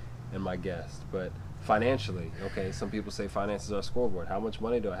me and my guest. But financially, okay, some people say finances are a scoreboard. How much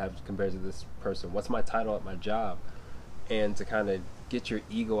money do I have compared to this person? What's my title at my job? And to kind of get your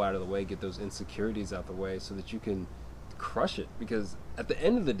ego out of the way, get those insecurities out the way so that you can crush it. Because at the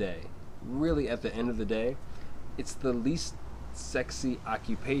end of the day, really at the end of the day, it's the least sexy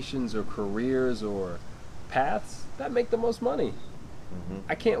occupations or careers or paths that make the most money. Mm-hmm.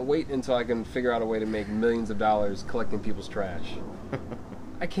 I can't wait until I can figure out a way to make millions of dollars collecting people's trash.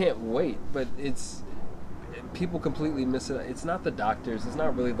 I can't wait, but people completely miss it. It's not the doctors, it's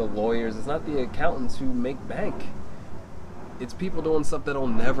not really the lawyers, it's not the accountants who make bank. It's people doing stuff that'll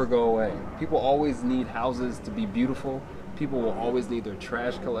never go away. People always need houses to be beautiful. People will always need their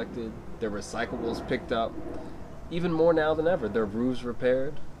trash collected, their recyclables picked up. Even more now than ever, their roofs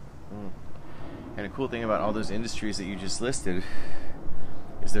repaired. And a cool thing about all those industries that you just listed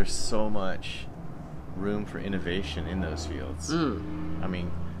is there's so much room for innovation in those fields. I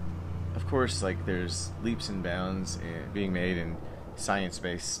mean, of course, like there's leaps and bounds being made in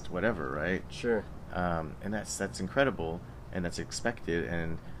science-based whatever, right? Sure. And that's incredible, and that's expected,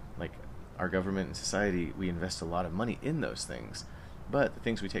 and like our government and society, we invest a lot of money in those things. But the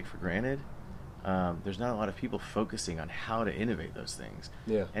things we take for granted, there's not a lot of people focusing on how to innovate those things.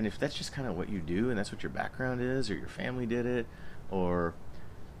 Yeah. And if that's just kind of what you do, and that's what your background is, or your family did it, or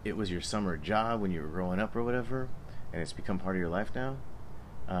it was your summer job when you were growing up or whatever, and it's become part of your life now,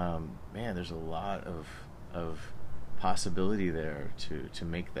 man, there's a lot of possibility there to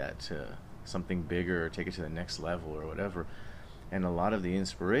make that something bigger, or take it to the next level or whatever. And a lot of the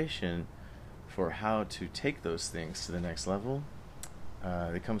inspiration for how to take those things to the next level,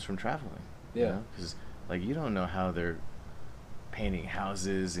 it comes from traveling. Yeah. Because like you don't know how they're painting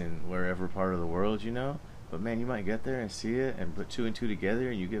houses in wherever part of the world, but man, you might get there and see it and put two and two together,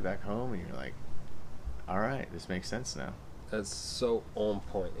 and you get back home and you're like, all right, this makes sense now. That's so on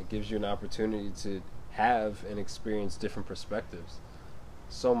point. It gives you an opportunity to have and experience different perspectives.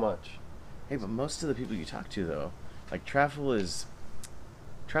 So much. Hey, but most of the people you talk to, though, like travel is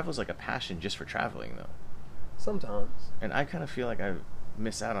like a passion just for traveling, though. Sometimes. And I kind of feel like I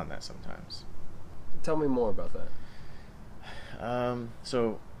miss out on that sometimes. Tell me more about that.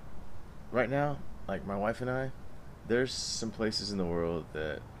 So right now, like my wife and I, there's some places in the world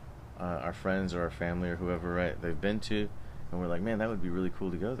that our friends or our family or whoever, right, they've been to, and we're like, man, that would be really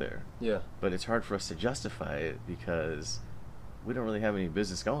cool to go there. Yeah. But it's hard for us to justify it because we don't really have any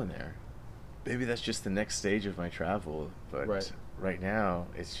business going there. Maybe that's just the next stage of my travel, but right now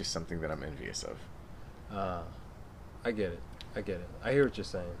it's just something that I'm envious of. I get it. I hear what you're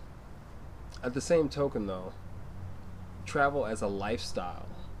saying. At the same token, though, travel as a lifestyle,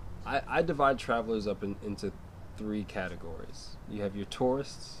 I divide travelers up into three categories. You have your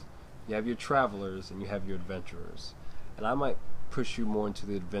tourists, you have your travelers, and you have your adventurers. And I might push you more into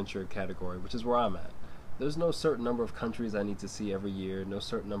the adventure category, which is where I'm at. There's no certain number of countries I need to see every year, no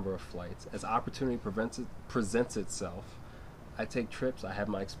certain number of flights. As opportunity presents itself, I take trips, I have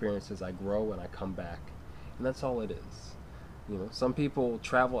my experiences, I grow, and I come back. And that's all it is. Some people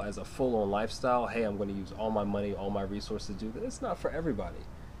travel as a full-on lifestyle. Hey, I'm going to use all my money, all my resources to do that. It's not for everybody.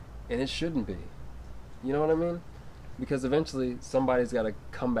 And it shouldn't be. You know what I mean? Because eventually somebody's got to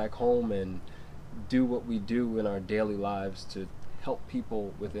come back home and do what we do in our daily lives to help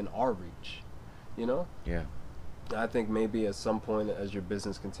people within our reach. Yeah. I think maybe at some point as your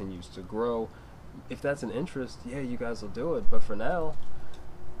business continues to grow, if that's an interest, yeah, you guys will do it. But for now,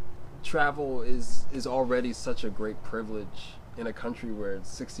 travel is already such a great privilege in a country where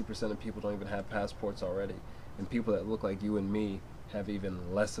 60% of people don't even have passports already, and people that look like you and me have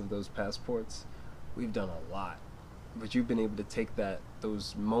even less of those passports. we've done a lot. But you've been able to take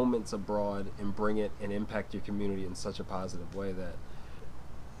those moments abroad and bring it and impact your community in such a positive way that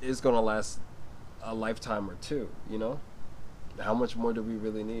it's going to last a lifetime or two, you know? How much more do we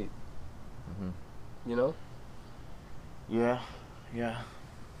really need? You know? Yeah.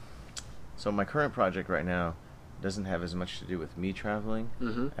 So my current project right now doesn't have as much to do with me traveling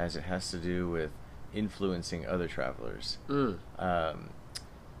as it has to do with influencing other travelers.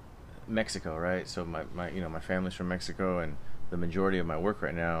 Mexico, right? So my family's from Mexico, and the majority of my work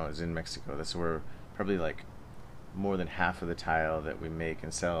right now is in Mexico. That's where probably like more than half of the tile that we make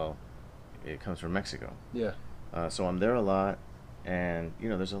and sell, it comes from Mexico. Yeah. So I'm there a lot, and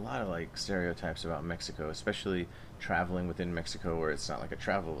there's a lot of like stereotypes about Mexico, especially traveling within Mexico, where it's not like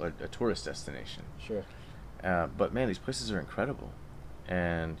a tourist destination. Sure. But man, these places are incredible,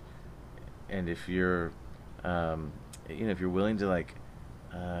 and if you're if you're willing to like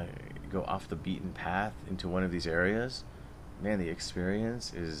go off the beaten path into one of these areas, man, the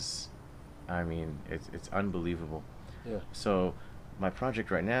experience is, I mean, it's unbelievable. Yeah. So my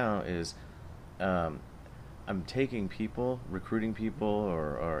project right now is I'm taking people, recruiting people,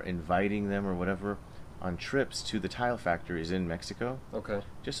 or inviting them or whatever on trips to the tile factories in Mexico. Okay.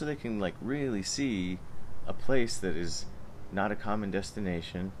 Just so they can like really see a place that is not a common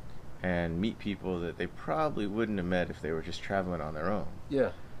destination and meet people that they probably wouldn't have met if they were just traveling on their own.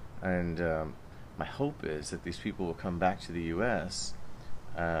 Yeah. And my hope is that these people will come back to the U.S.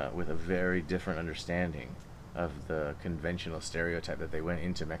 With a very different understanding of the conventional stereotype that they went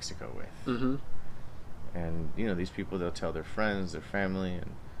into Mexico with. And these people, they'll tell their friends, their family,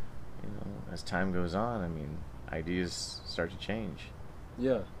 and as time goes on, I mean, ideas start to change.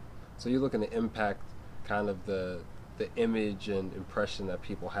 Yeah. So you're looking to impact kind of the image and impression that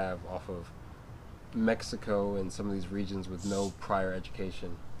people have off of Mexico and some of these regions with no prior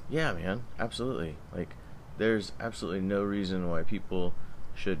education. Yeah, man, absolutely. Like, there's absolutely no reason why people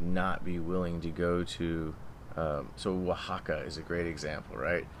should not be willing to go to. So Oaxaca is a great example,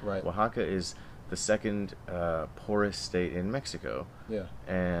 right? Right. Oaxaca is the second poorest state in Mexico. Yeah.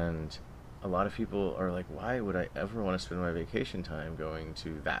 And a lot of people are like, why would I ever want to spend my vacation time going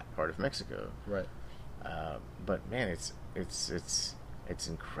to that part of Mexico? Right. But man, it's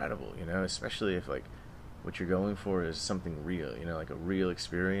incredible, especially if like what you're going for is something real, like a real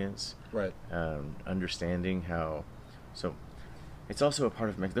experience. Right. Understanding how, so it's also a part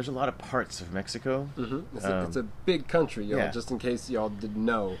of Mexico. There's a lot of parts of Mexico. It's a big country, y'all. Yeah. Just in case y'all didn't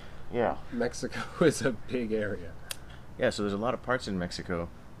know. Yeah. Mexico is a big area. Yeah, so there's a lot of parts in Mexico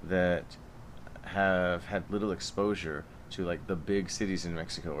that have had little exposure to like the big cities in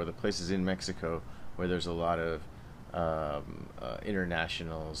Mexico, or the places in Mexico where there's a lot of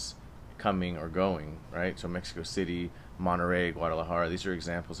internationals coming or going, right? So Mexico City, Monterrey, Guadalajara, these are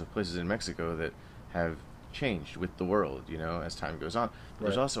examples of places in Mexico that have changed with the world, as time goes on. But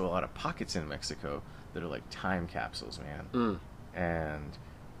there's also a lot of pockets in Mexico that are like time capsules, man. And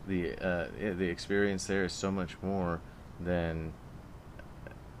the experience there is so much more than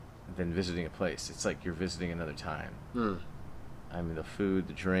visiting a place. It's like you're visiting another time. I mean, the food,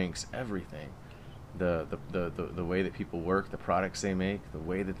 the drinks, everything, the way that people work, the products they make, the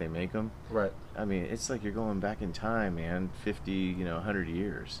way that they make them. Right. I mean, it's like you're going back in time, man. 50, 100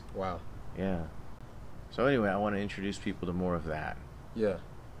 years. Wow. Yeah. So anyway, I want to introduce people to more of that. Yeah.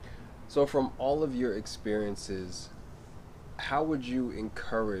 So from all of your experiences, how would you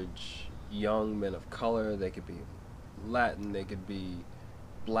encourage young men of color? They could be Latin, they could be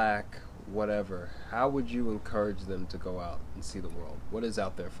black, whatever. How would you encourage them to go out and see the world? What is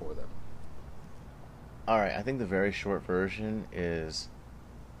out there for them? All right, I think the very short version is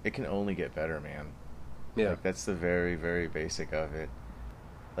it can only get better, man. Yeah. Like, that's the very, very basic of it.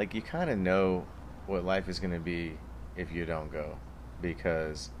 Like, you kind of know what life is going to be if you don't go,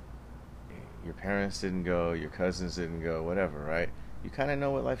 because your parents didn't go, your cousins didn't go, whatever, right? You kind of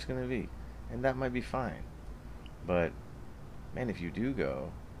know what life's going to be, and that might be fine. But, man, if you do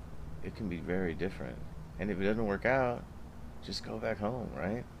go, it can be very different. And if it doesn't work out, just go back home,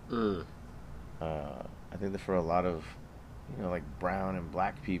 right? I think that for a lot of, like brown and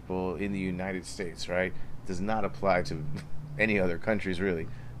black people in the United States, right? It does not apply to any other countries, really.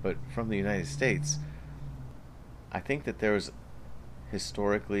 But from the United States, I think that there's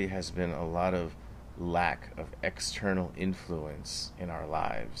historically has been a lot of lack of external influence in our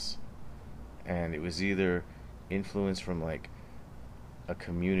lives. And it was either influence from like a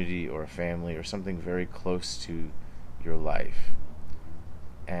community or a family or something very close to your life.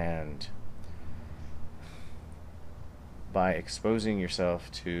 And by exposing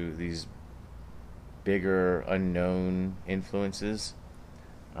yourself to these bigger unknown influences,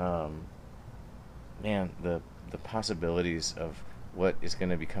 man, the possibilities of what is going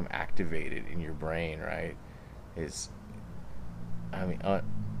to become activated in your brain, right, is, I mean,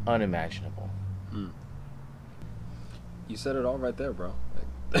 unimaginable. You said it all right there, bro.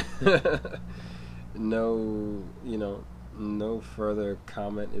 No, no further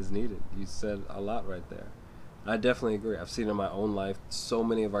comment is needed. You said a lot right there. I definitely agree. I've seen it in my own life. So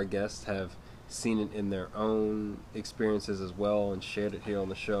many of our guests have seen it in their own experiences as well and shared it here on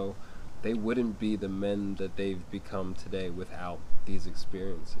the show. They wouldn't be the men that they've become today without these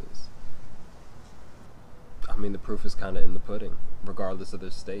experiences. I mean, the proof is kind of in the pudding, regardless of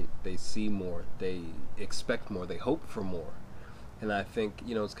their state. They see more, they expect more, they hope for more. And I think,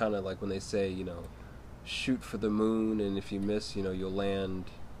 it's kind of like when they say, shoot for the moon, and if you miss, you'll land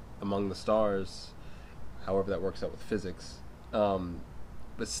among the stars, however that works out with physics.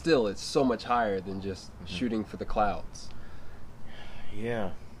 But still, it's so much higher than just shooting for the clouds.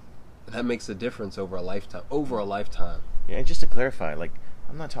 Yeah. That makes a difference over a lifetime. Yeah, and just to clarify, like,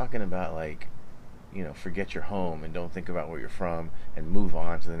 I'm not talking about, like, forget your home and don't think about where you're from and move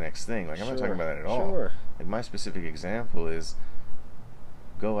on to the next thing. Like, I'm not talking about that at all. Sure. Like, my specific example is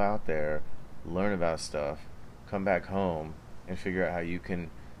go out there, learn about stuff, come back home, and figure out how you can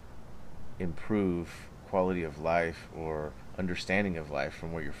improve quality of life or understanding of life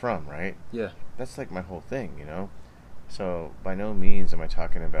from where you're from, right? Yeah. That's like my whole thing, So by no means am I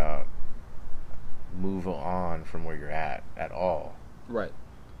talking about move on from where you're at all. Right.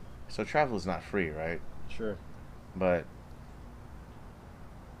 So travel is not free, right? Sure. But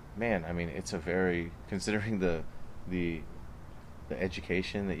man, I mean, it's a very, considering the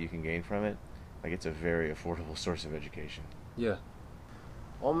education that you can gain from it, like, it's a very affordable source of education. Yeah.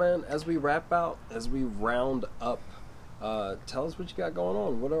 Well, man, as we round up, tell us what you got going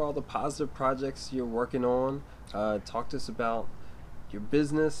on. What are all the positive projects you're working on? Talk to us about your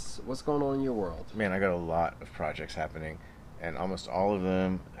business. What's going on in your world? Man, I got a lot of projects happening, and almost all of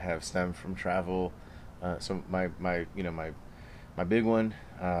them have stemmed from travel. So my big one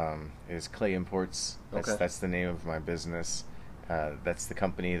is Clay Imports. That's the name of my business. That's the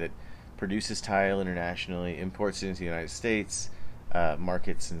company that produces tile internationally, imports it into the United States,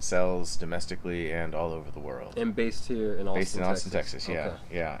 markets and sells domestically and all over the world. And based here in Austin, Texas.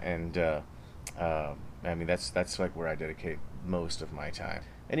 Yeah. And I mean, that's like where I dedicate most of my time.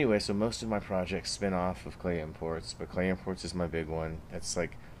 Anyway, so most of my projects spin off of Clay Imports, but Clay Imports is my big one. That's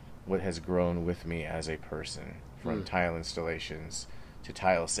like what has grown with me as a person, from tile installations to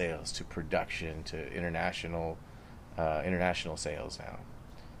tile sales to production to international sales now.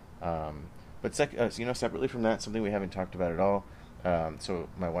 But separately from that, something we haven't talked about at all. So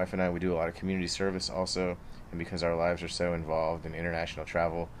my wife and I, we do a lot of community service also, and because our lives are so involved in international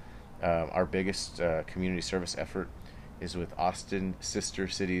travel, our biggest community service effort is with Austin Sister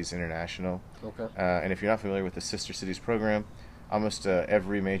Cities International. Okay. And if you're not familiar with the Sister Cities program, almost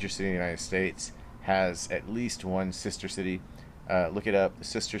every major city in the United States has at least one sister city. Look it up. The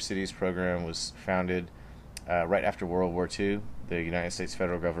Sister Cities program was founded right after World War II. The United States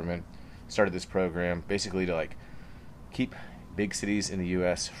federal government started this program basically to keep big cities in the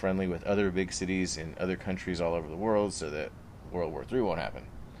U.S. friendly with other big cities in other countries all over the world so that World War III won't happen.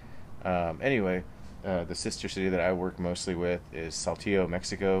 Anyway, the sister city that I work mostly with is Saltillo,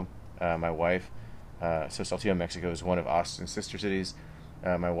 Mexico. My wife, so Saltillo, Mexico is one of Austin's sister cities.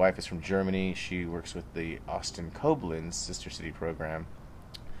 My wife is from Germany. She works with the Austin Koblenz Sister City program.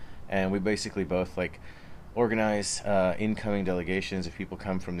 And we basically both organize incoming delegations. If people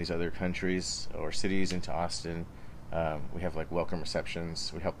come from these other countries or cities into Austin, we have welcome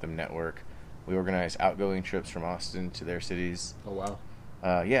receptions. We help them network. We organize outgoing trips from Austin to their cities. Oh, wow.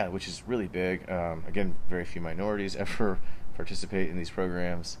 Yeah, which is really big. Again, very few minorities ever participate in these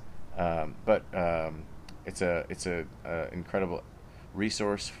programs, but it's a incredible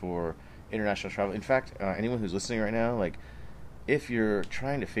resource for international travel. In fact, anyone who's listening right now, if you're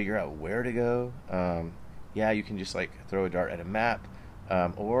trying to figure out where to go, you can just throw a dart at a map,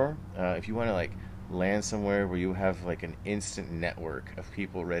 or if you want to land somewhere where you have an instant network of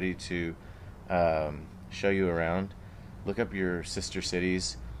people ready to show you around, look up your sister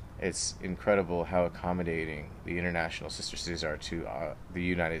cities. It's incredible how accommodating the international sister cities are to the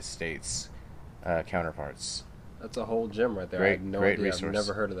United States counterparts. That's a whole gem right there. Great, I had no great idea. resource. I've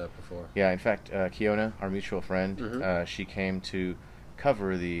never heard of that before. Yeah, in fact, Kiona, our mutual friend, she came to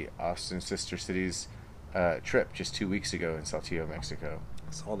cover the Austin Sister Cities trip just 2 weeks ago in Saltillo, Mexico.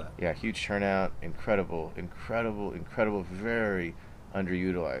 I saw that. Yeah, huge turnout, incredible, very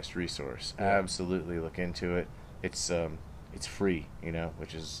underutilized resource. Yeah. Absolutely look into it. It's free,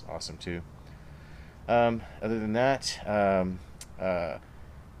 which is awesome too. Other than that,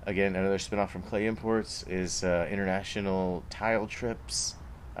 Again, another spinoff from Clay Imports is international tile trips.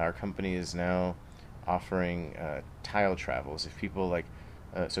 Our company is now offering tile travels. If people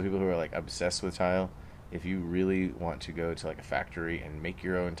so people who are like obsessed with tile, if you really want to go to like a factory and make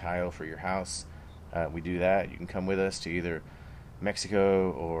your own tile for your house, we do that. You can come with us to either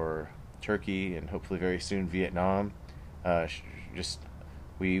Mexico or Turkey, and hopefully very soon Vietnam.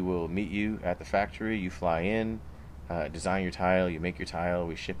 We will meet you at the factory. You fly in, design your tile, you make your tile,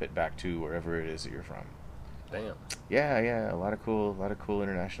 we ship it back to wherever it is that you're from. Damn. Yeah, a lot of cool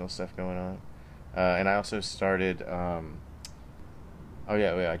international stuff going on. And I also started.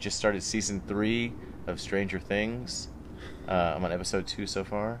 I just started season 3 of Stranger Things. I'm on episode 2 so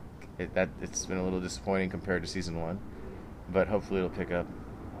far. It's been a little disappointing compared to season 1, but hopefully it'll pick up.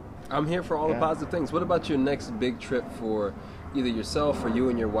 I'm here for all the positive things. What about your next big trip for either yourself or you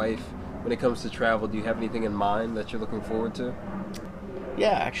and your wife? When it comes to travel, do you have anything in mind that you're looking forward to?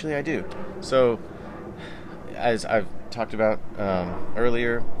 Yeah, actually I do. So, as I've talked about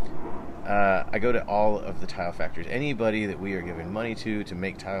earlier, I go to all of the tile factories. Anybody that we are giving money to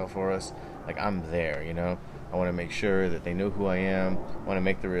make tile for us, like, I'm there, you know? I want to make sure that they know who I am. I want to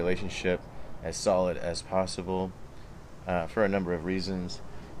make the relationship as solid as possible for a number of reasons.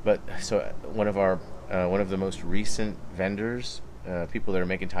 But so one of the most recent vendors, people that are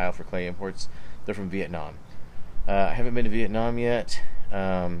making tile for Clay Imports, they're from Vietnam. I haven't been to Vietnam yet,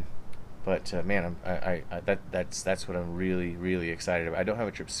 but man, that's what I'm really, really excited about. I don't have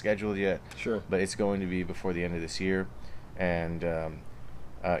a trip scheduled yet, sure, but it's going to be before the end of this year. And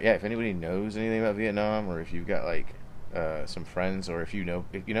if anybody knows anything about Vietnam, or if you've got like some friends, or if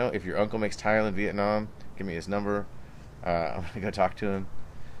if your uncle makes tile in Vietnam, give me his number. I'm gonna go talk to him.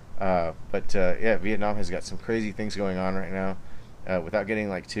 Vietnam has got some crazy things going on right now, without getting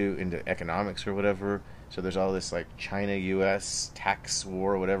like too into economics or whatever. So there's all this like China-U.S. tax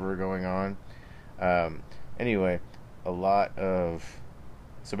war or whatever going on. Anyway, a lot of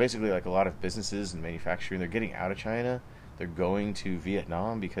businesses and manufacturing, they're getting out of China. They're going to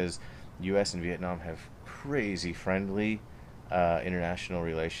Vietnam because U.S. and Vietnam have crazy friendly international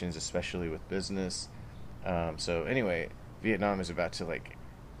relations, especially with business. So anyway, Vietnam is about to like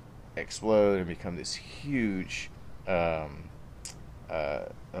explode and become this huge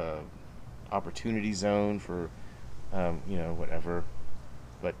opportunity zone for whatever.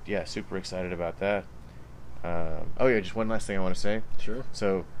 But yeah, super excited about that. Just one last thing I want to say. Sure.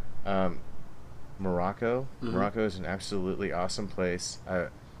 So Morocco. Mm-hmm. Morocco is an absolutely awesome place. I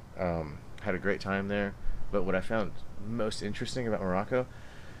had a great time there. But what I found most interesting about Morocco,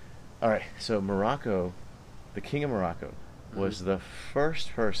 so Morocco, the King of Morocco, was the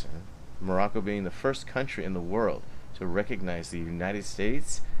first person, Morocco being the first country in the world to recognize the United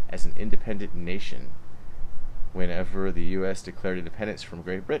States as an independent nation whenever the U.S. declared independence from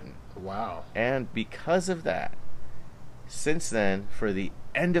Great Britain. Wow. And because of that, since then, for the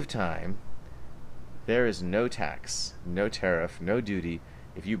end of time, there is no tax, no tariff, no duty.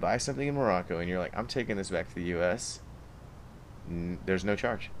 If you buy something in Morocco and you're like, I'm taking this back to the U.S., there's no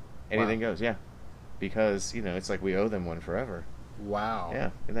charge. Anything goes, yeah. Because, it's like we owe them one forever. Wow.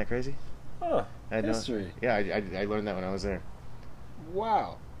 Yeah, isn't that crazy? Huh, history. I learned that when I was there.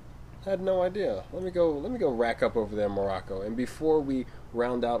 Wow. I had no idea. Let me go rack up over there in Morocco. And before we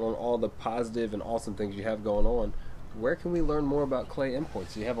round out on all the positive and awesome things you have going on, where can we learn more about Clay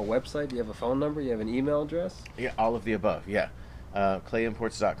Imports? Do you have a website? Do you have a phone number? Do you have an email address? Yeah, all of the above, yeah.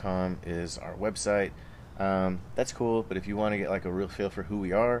 Clayimports.com is our website. That's cool, but if you want to get like a real feel for who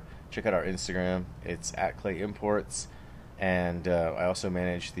we are, check out our Instagram. It's at Clay Imports. And I also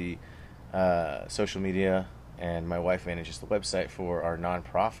manage the social media, and my wife manages the website for our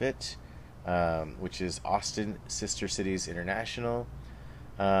nonprofit, which is Austin Sister Cities International.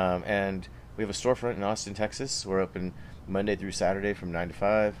 And we have a storefront in Austin, Texas. We're open Monday through Saturday from 9 to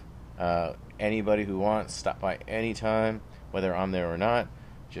 5. Anybody who wants, stop by anytime, whether I'm there or not.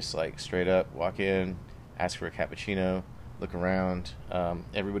 Just like straight up, walk in, ask for a cappuccino, look around.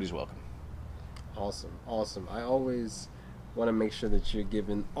 Everybody's welcome. Awesome. I always want to make sure that you're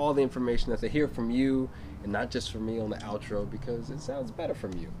giving all the information that they hear from you, and not just from me on the outro, because it sounds better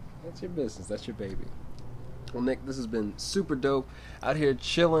from you. That's your business. That's your baby. Well, Nick, this has been super dope. Out here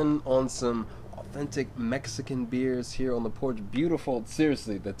chilling on some authentic Mexican beers here on the porch. Beautiful.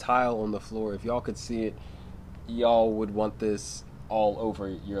 Seriously, the tile on the floor. If y'all could see it, y'all would want this all over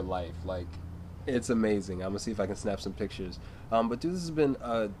your life. Like, it's amazing. I'm going to see if I can snap some pictures. But dude, this has been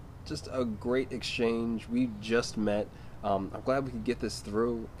just a great exchange. We just met. I'm glad we could get this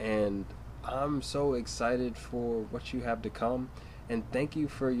through, and I'm so excited for what you have to come. And thank you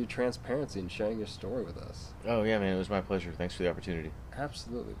for your transparency and sharing your story with us. Oh, yeah, man. It was my pleasure. Thanks for the opportunity.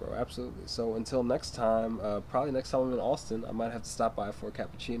 Absolutely, bro. Absolutely. So until next time, probably next time I'm in Austin, I might have to stop by for a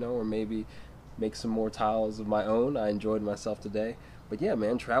cappuccino or maybe make some more tiles of my own. I enjoyed myself today. But yeah,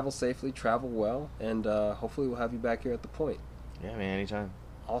 man, travel safely, travel well, and hopefully we'll have you back here at the Point. Yeah, man, anytime.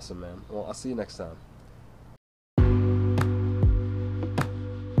 Awesome, man. Well, I'll see you next time.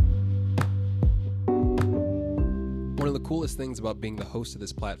 One of the coolest things about being the host of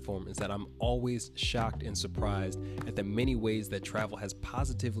this platform is that I'm always shocked and surprised at the many ways that travel has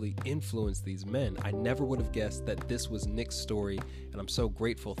positively influenced these men. I never would have guessed that this was Nick's story, and I'm so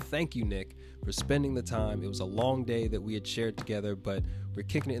grateful. Thank you, Nick, for spending the time. It was a long day that we had shared together, but we're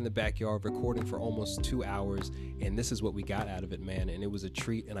kicking it in the backyard, recording for almost 2 hours, and this is what we got out of it, man. And it was a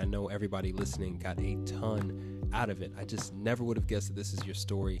treat, and I know everybody listening got a ton out of it. I just never would have guessed that this is your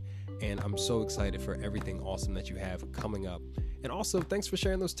story, and I'm so excited for everything awesome that you have coming up. And also, thanks for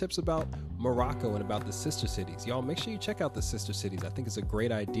sharing those tips about Morocco and about the sister cities. Y'all, make sure you check out the sister cities. I think it's a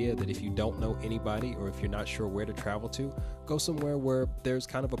great idea that if you don't know anybody or if you're not sure where to travel to, go somewhere where there's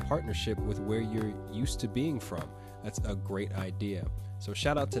kind of a partnership with where you're used to being from. That's a great idea. So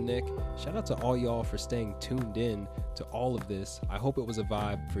shout out to Nick. Shout out to all y'all for staying tuned in to all of this. I hope it was a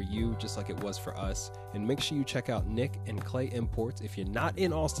vibe for you just like it was for us. And make sure you check out Nick and Clay Imports. If you're not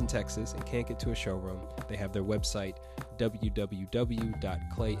in Austin, Texas and can't get to a showroom, they have their website,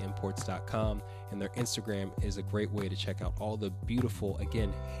 www.clayimports.com, and their Instagram is a great way to check out all the beautiful,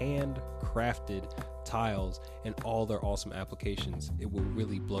 again, handcrafted tiles and all their awesome applications. It will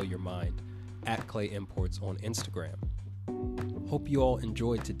really blow your mind. At Clay Imports on Instagram. Hope you all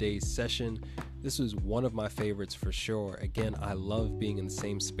enjoyed today's session. This was one of my favorites for sure. Again, I love being in the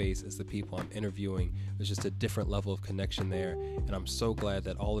same space as the people I'm interviewing. There's just a different level of connection there, and I'm so glad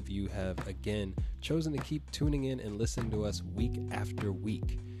that all of you have, again, chosen to keep tuning in and listening to us week after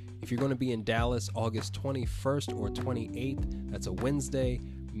week. If you're going to be in Dallas August 21st or 28th, that's a Wednesday,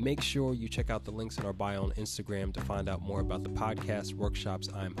 make sure you check out the links in our bio on Instagram to find out more about the podcast workshops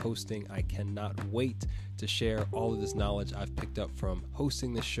I'm hosting. I cannot wait to share all of this knowledge I've picked up from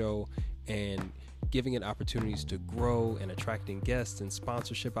hosting this show and giving it opportunities to grow and attracting guests and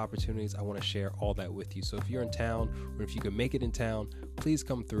sponsorship opportunities. I want to share all that with you. So if you're in town or if you can make it in town, please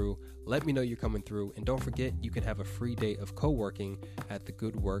come through. Let me know you're coming through. And don't forget, you can have a free day of co-working at the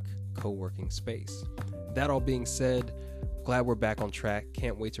Good Work Co-working Space. That all being said, glad we're back on track.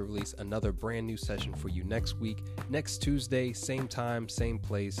 Can't wait to release another brand new session for you next week. Next Tuesday, same time, same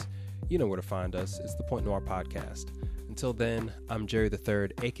place. You know where to find us. It's the Point Noir Podcast. Until then, I'm Jerry III,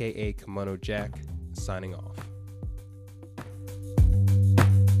 aka Kimono Jack, signing off.